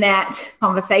everyone in that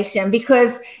conversation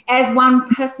because, as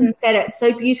one person said it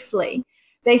so beautifully,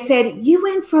 they said, you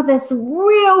went for this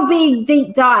real big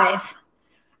deep dive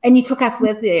and you took us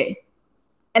with you.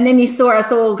 And then you saw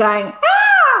us all going,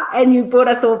 and you brought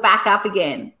us all back up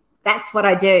again. That's what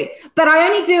I do. But I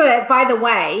only do it, by the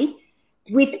way,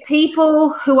 with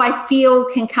people who I feel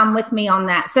can come with me on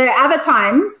that. So other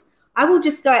times I will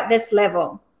just go at this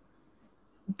level.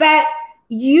 But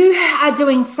you are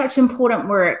doing such important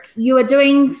work. You're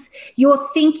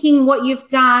thinking what you've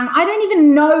done. I don't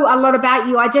even know a lot about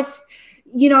you. I just,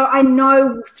 I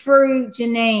know through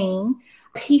Janine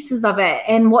pieces of it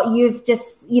and what you've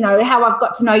just, how I've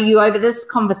got to know you over this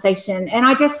conversation. And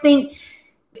I just think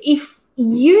if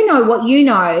you know what you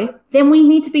know, then we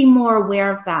need to be more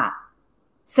aware of that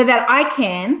so that I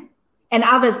can and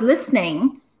others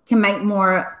listening can make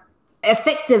more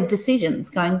effective decisions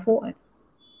going forward.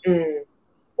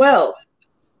 Well,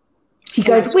 she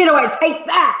goes, where do I take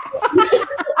that?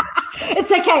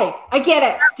 It's okay. I get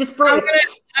it. Just breathe.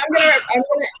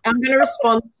 I'm gonna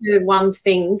respond to one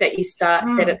thing that you said at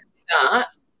the start,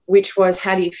 which was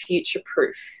how do you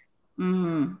future-proof?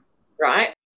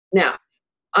 Right? Now,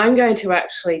 I'm going to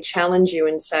actually challenge you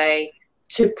and say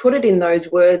to put it in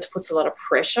those words puts a lot of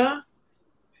pressure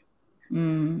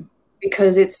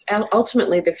because it's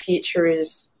ultimately the future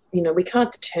is, we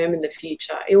can't determine the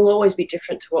future. It will always be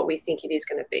different to what we think it is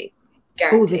going to be.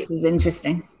 Oh, this is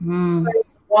interesting. So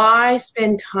why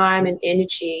spend time and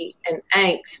energy and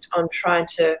angst on trying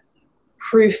to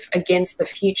proof against the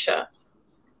future?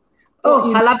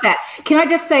 Oh, I love that. Can I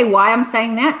just say why I'm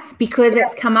saying that? Because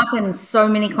it's come up in so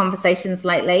many conversations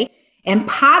lately. And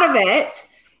part of it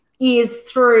is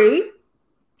through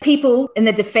people in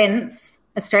the defense,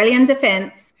 Australian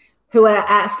defense, who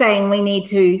are saying we need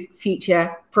to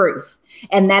future proof.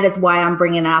 And that is why I'm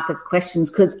bringing it up as questions,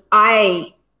 because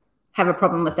I have a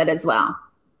problem with it as well.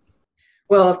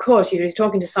 Well, of course, you're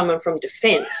talking to someone from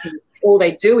defense who all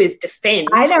they do is defend.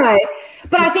 I know,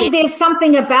 but I think there's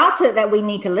something about it that we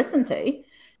need to listen to.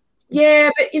 Yeah,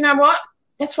 but you know what?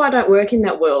 That's why I don't work in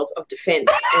that world of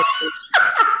defense.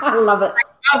 I love it.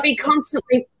 I'll be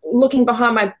constantly looking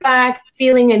behind my back,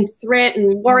 feeling in threat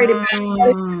and worried about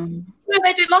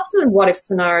they do lots of what if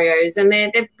scenarios and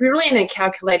they're brilliant at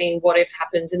calculating what if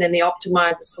happens and then they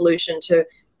optimize the solution to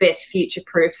best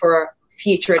future-proof for a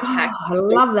future attack. Oh, I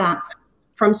love that.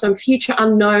 From some future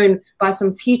unknown by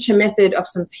some future method of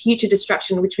some future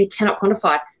destruction, which we cannot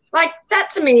quantify. Like that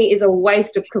to me is a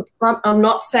waste of, I'm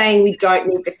not saying we don't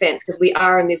need defense because we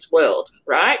are in this world,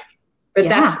 right? But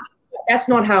that's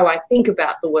not how I think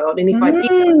about the world. And if I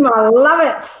did, I love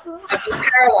it. I'd be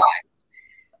paralyzed.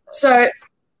 So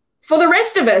for the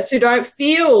rest of us who don't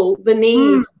feel the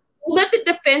need, let the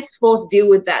defense force deal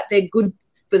with that. They're good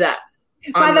for that.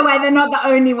 By the way, they're not the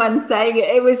only ones saying it.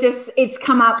 It was just, it's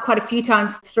come up quite a few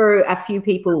times through a few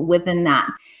people within that.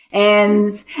 And,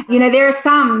 there are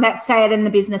some that say it in the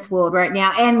business world right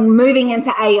now. And moving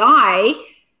into AI,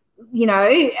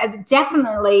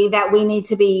 definitely that we need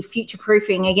to be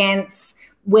future-proofing against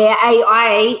where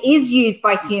AI is used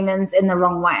by humans in the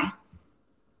wrong way.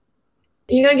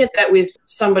 You're going to get that with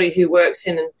somebody who works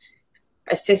in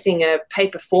assessing a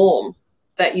paper form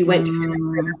that you went to fill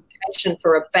an application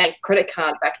for a bank credit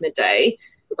card back in the day.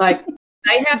 Like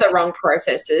they have the wrong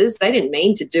processes. They didn't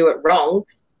mean to do it wrong.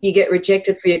 You get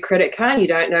rejected for your credit card. You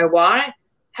don't know why.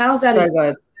 How's that? So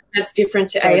good. That's different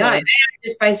to AI. AI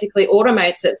just basically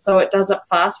automates it so it does it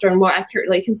faster and more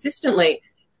accurately, consistently.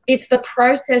 it's the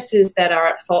processes that are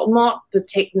at fault, not the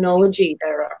technology that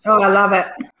are at fault. Oh, I love it.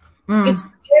 It's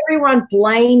everyone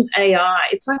blames AI.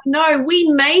 It's like, no, we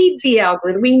made the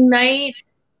algorithm.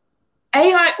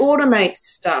 AI automates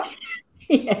stuff.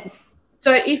 Yes.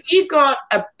 So if you've got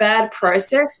a bad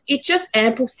process, it just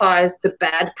amplifies the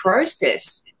bad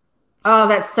process. Oh,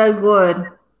 that's so good.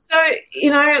 So,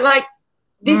 like,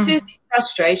 this is the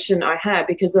frustration I have,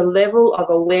 because the level of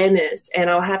awareness, and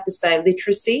I'll have to say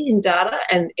literacy in data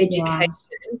and education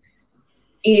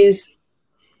is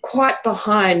quite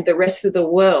behind the rest of the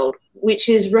world, which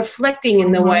is reflecting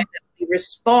in the way that we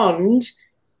respond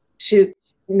to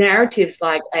narratives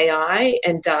like AI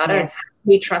and data. Yes.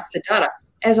 We trust the data.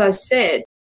 As I said,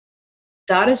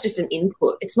 data is just an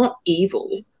input. It's not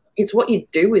evil. It's what you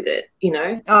do with it,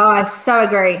 Oh, I so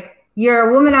agree. You're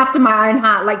a woman after my own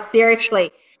heart, like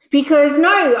seriously. Because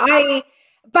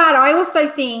but I also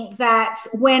think that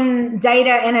when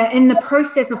data in the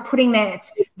process of putting that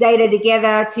data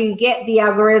together to get the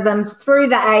algorithms through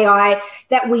the AI,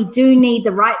 that we do need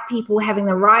the right people having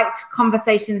the right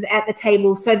conversations at the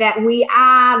table, so that we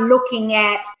are looking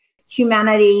at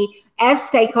humanity as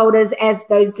stakeholders as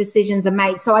those decisions are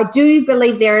made. So I do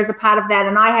believe there is a part of that.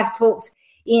 And I have talked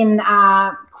in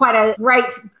quite a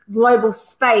great global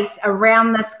space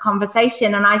around this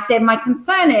conversation. And I said, my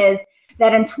concern is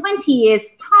that in 20 years'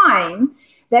 time,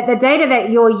 that the data that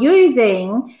you're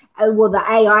using, the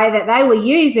AI that they were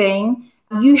using,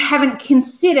 you haven't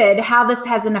considered how this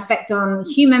has an effect on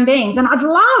human beings. And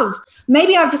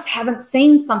maybe I just haven't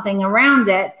seen something around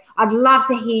it. I'd love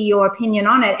to hear your opinion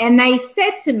on it. And they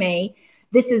said to me,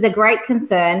 this is a great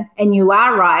concern, and you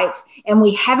are right. And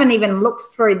we haven't even looked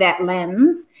through that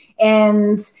lens.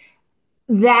 And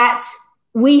that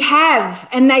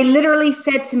and they literally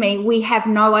said to me, we have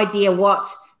no idea what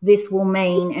this will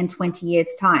mean in 20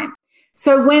 years' time.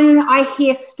 So when I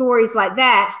hear stories like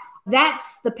that,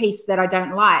 that's the piece that I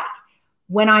don't like.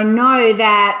 When I know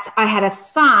that I had a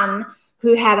son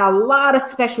who had a lot of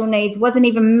special needs, wasn't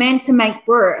even meant to make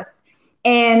birth,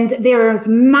 and there is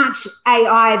much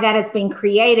AI that has been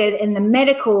created in the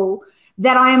medical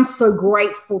that I am so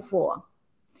grateful for.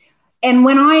 And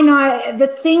when I know, the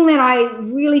thing that I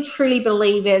really truly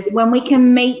believe is when we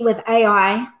can meet with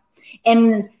AI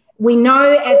and we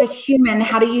know as a human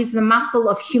how to use the muscle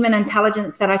of human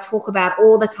intelligence that I talk about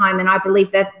all the time. And I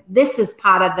believe that this is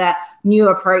part of the new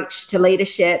approach to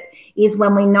leadership, is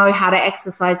when we know how to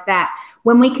exercise that.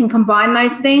 When we can combine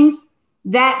those things,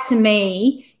 that to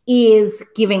me is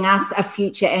giving us a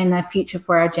future, and a future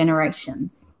for our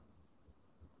generations.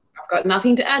 I've got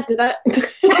nothing to add to that.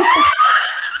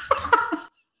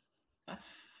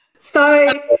 So,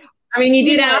 I mean, you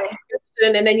did ask a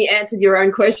question and then you answered your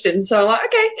own question. So I'm like,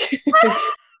 okay.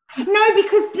 No,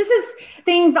 because this is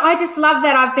things I just love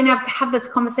that I've been able to have this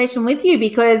conversation with you,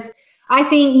 because I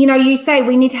think, you say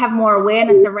we need to have more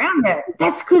awareness around it.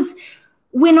 That's because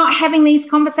we're not having these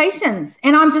conversations.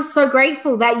 And I'm just so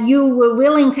grateful that you were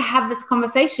willing to have this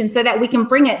conversation so that we can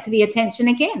bring it to the attention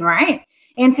again, right?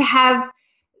 And to have,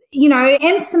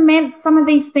 and cement some of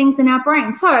these things in our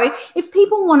brain. So if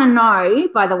people want to know,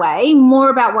 by the way, more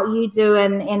about what you do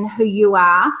and who you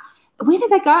are, where do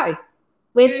they go?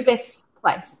 Where's the best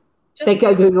place? They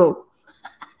go Google.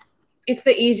 It's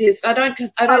the easiest. I don't say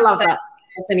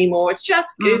this anymore. It's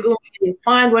just Google and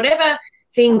find whatever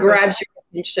thing grabs your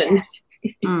attention.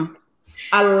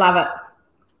 I love it.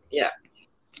 Yeah.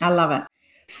 I love it.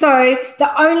 So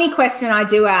the only question I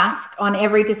do ask on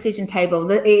every decision table,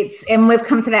 and we've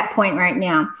come to that point right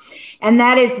now, and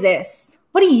that is this: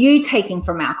 what are you taking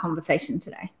from our conversation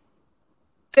today?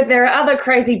 That there are other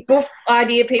crazy boof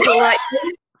idea people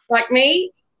like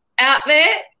me out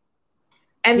there,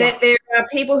 and that there are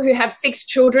people who have 6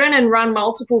 children and run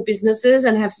multiple businesses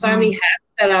and have so many hats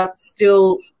that are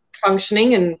still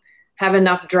functioning and have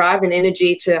enough drive and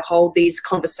energy to hold these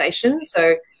conversations.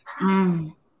 So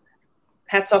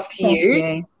hats off to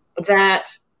you. That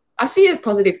I see a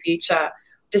positive future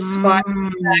despite the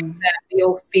fact that we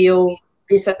all feel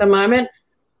this at the moment.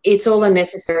 It's all a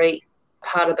necessary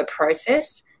part of the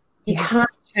process. You can't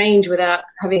change without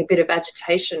having a bit of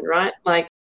agitation, right? Like,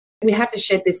 we have to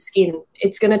shed this skin.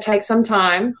 It's going to take some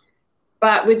time,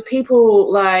 but with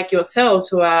people like yourselves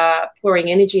who are pouring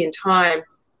energy and time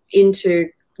into,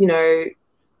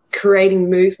 creating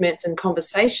movements and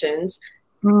conversations,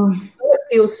 it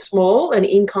feels small and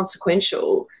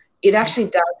inconsequential. It actually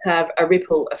does have a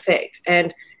ripple effect.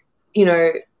 And,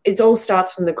 it all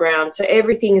starts from the ground. So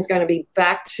everything is going to be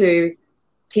back to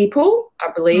people,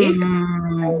 I believe.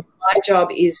 My job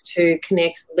is to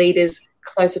connect leaders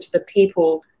closer to the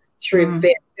people through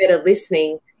better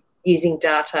listening using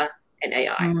data and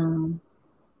AI.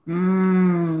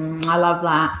 I love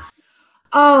that.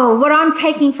 Oh, what I'm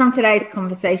taking from today's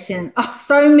conversation,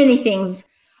 so many things.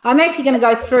 I'm actually going to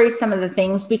go through some of the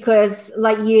things because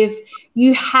like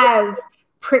you have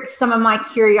pricked some of my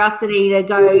curiosity to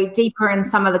go deeper in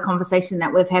some of the conversation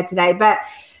that we've had today. But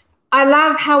I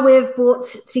love how we've brought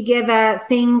together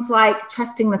things like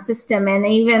trusting the system, and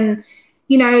even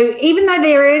though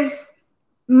there is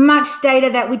much data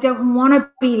that we don't want to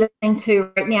be listening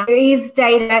to right now, there is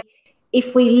data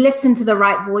if we listen to the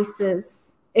right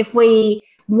voices, if we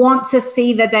want to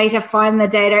see the data, find the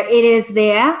data, it is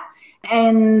there.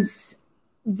 And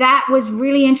that was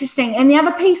really interesting. And the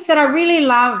other piece that I really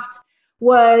loved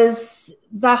was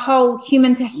the whole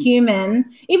human to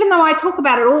human, even though I talk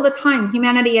about it all the time,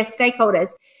 humanity as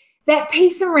stakeholders, that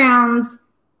piece around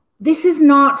this is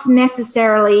not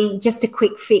necessarily just a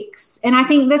quick fix. And I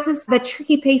think this is the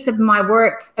tricky piece of my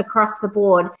work across the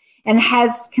board and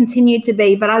has continued to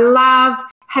be. But I love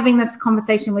having this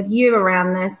conversation with you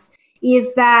around this,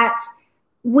 is that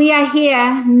we are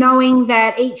here knowing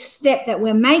that each step that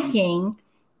we're making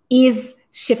is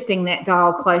shifting that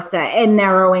dial closer and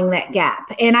narrowing that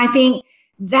gap. And I think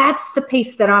that's the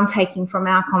piece that I'm taking from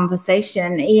our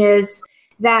conversation, is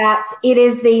that it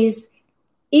is these,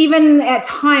 even at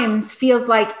times feels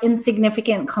like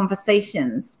insignificant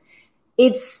conversations.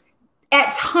 It's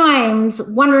at times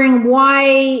wondering, why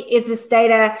is this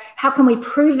data? How can we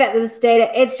prove that this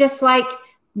data? It's just like,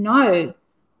 no,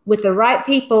 with the right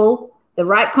people, the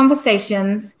right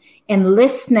conversations, and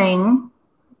listening,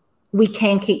 we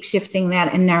can keep shifting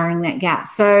that and narrowing that gap.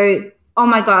 So, oh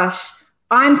my gosh,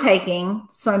 I'm taking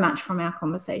so much from our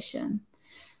conversation.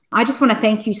 I just want to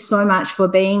thank you so much for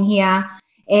being here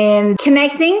and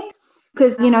connecting,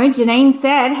 because, Janine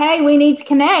said, hey, we need to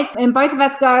connect. And both of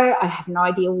us go, I have no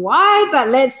idea why, but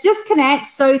let's just connect.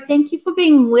 So thank you for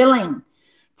being willing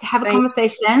to have a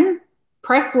conversation,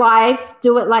 press live,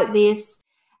 do it like this.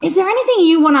 Is there anything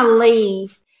you want to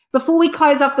leave before we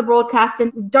close off the broadcast?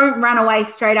 And don't run away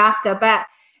straight after, but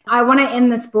I want to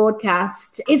end this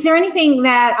broadcast. Is there anything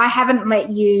that I haven't let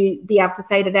you be able to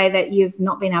say today that you've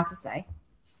not been able to say?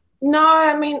 No,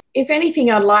 I mean, if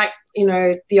anything, I'd like,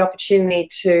 the opportunity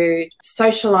to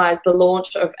socialize the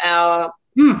launch of our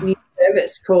new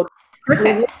service called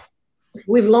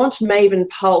We've launched Maven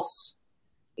Pulse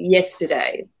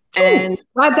yesterday. And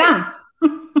well done.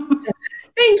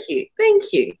 Thank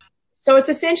you. So it's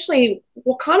essentially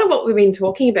what we've been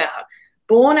talking about,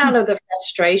 born out of the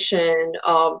frustration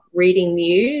of reading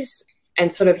news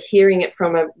and sort of hearing it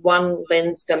from a one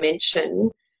lens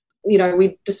dimension.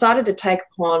 We decided to take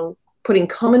upon putting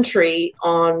commentary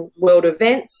on world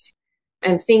events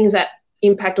and things that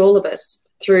impact all of us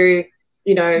through,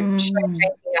 showcasing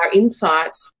our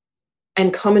insights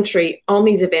and commentary on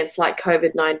these events like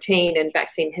COVID-19 and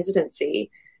vaccine hesitancy,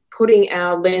 putting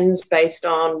our lens based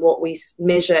on what we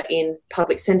measure in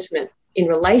public sentiment in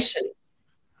relation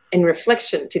and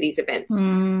reflection to these events.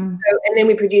 And then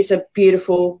we produce a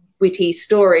beautiful, witty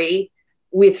story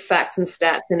with facts and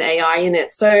stats and AI in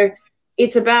it. So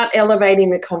it's about elevating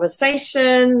the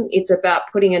conversation. It's about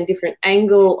putting a different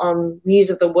angle on news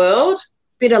of the world,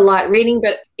 bit of light reading,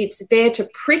 but it's there to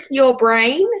prick your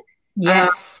brain.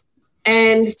 Yes.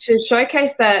 And to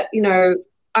showcase that,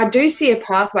 I do see a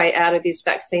pathway out of this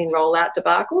vaccine rollout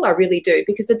debacle. I really do,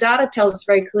 because the data tells us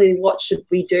very clearly what should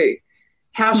we do.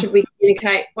 How should we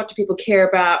communicate? What do people care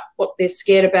about? What they're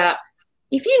scared about?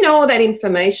 If you know all that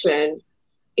information,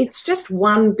 it's just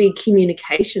one big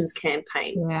communications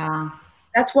campaign. Yeah.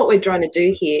 That's what we're trying to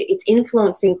do here. It's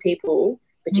influencing people,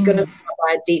 but you've got to start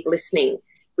by deep listening,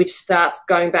 which starts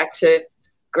going back to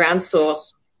ground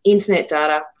source, internet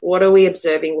data. What are we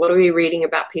observing? What are we reading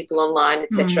about people online,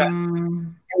 etc.?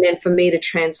 And then for me to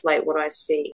translate what I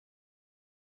see.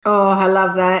 Oh, I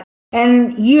love that.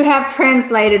 And you have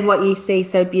translated what you see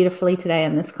so beautifully today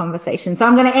in this conversation. So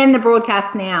I'm going to end the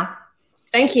broadcast now.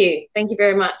 Thank you. Thank you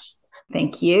very much.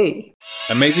 Thank you.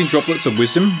 Amazing droplets of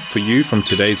wisdom for you from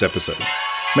today's episode.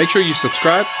 Make sure you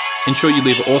subscribe, ensure you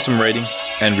leave an awesome rating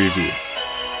and review.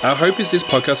 Our hope is this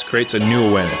podcast creates a new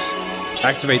awareness,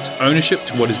 activates ownership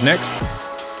to what is next,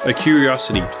 a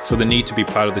curiosity for the need to be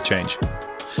part of the change,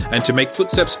 and to make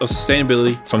footsteps of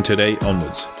sustainability from today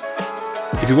onwards.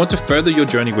 If you want to further your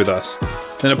journey with us,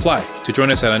 then apply to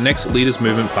join us at our next Leaders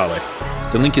Movement Parlay.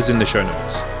 The link is in the show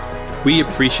notes. We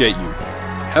appreciate you.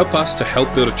 Help us to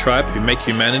help build a tribe who make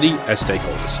humanity as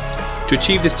stakeholders. To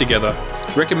achieve this together,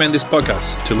 recommend this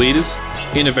podcast to leaders,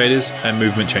 innovators, and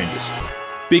movement changers.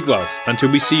 Big love until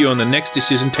we see you on the next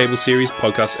Decision Table Series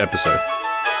podcast episode.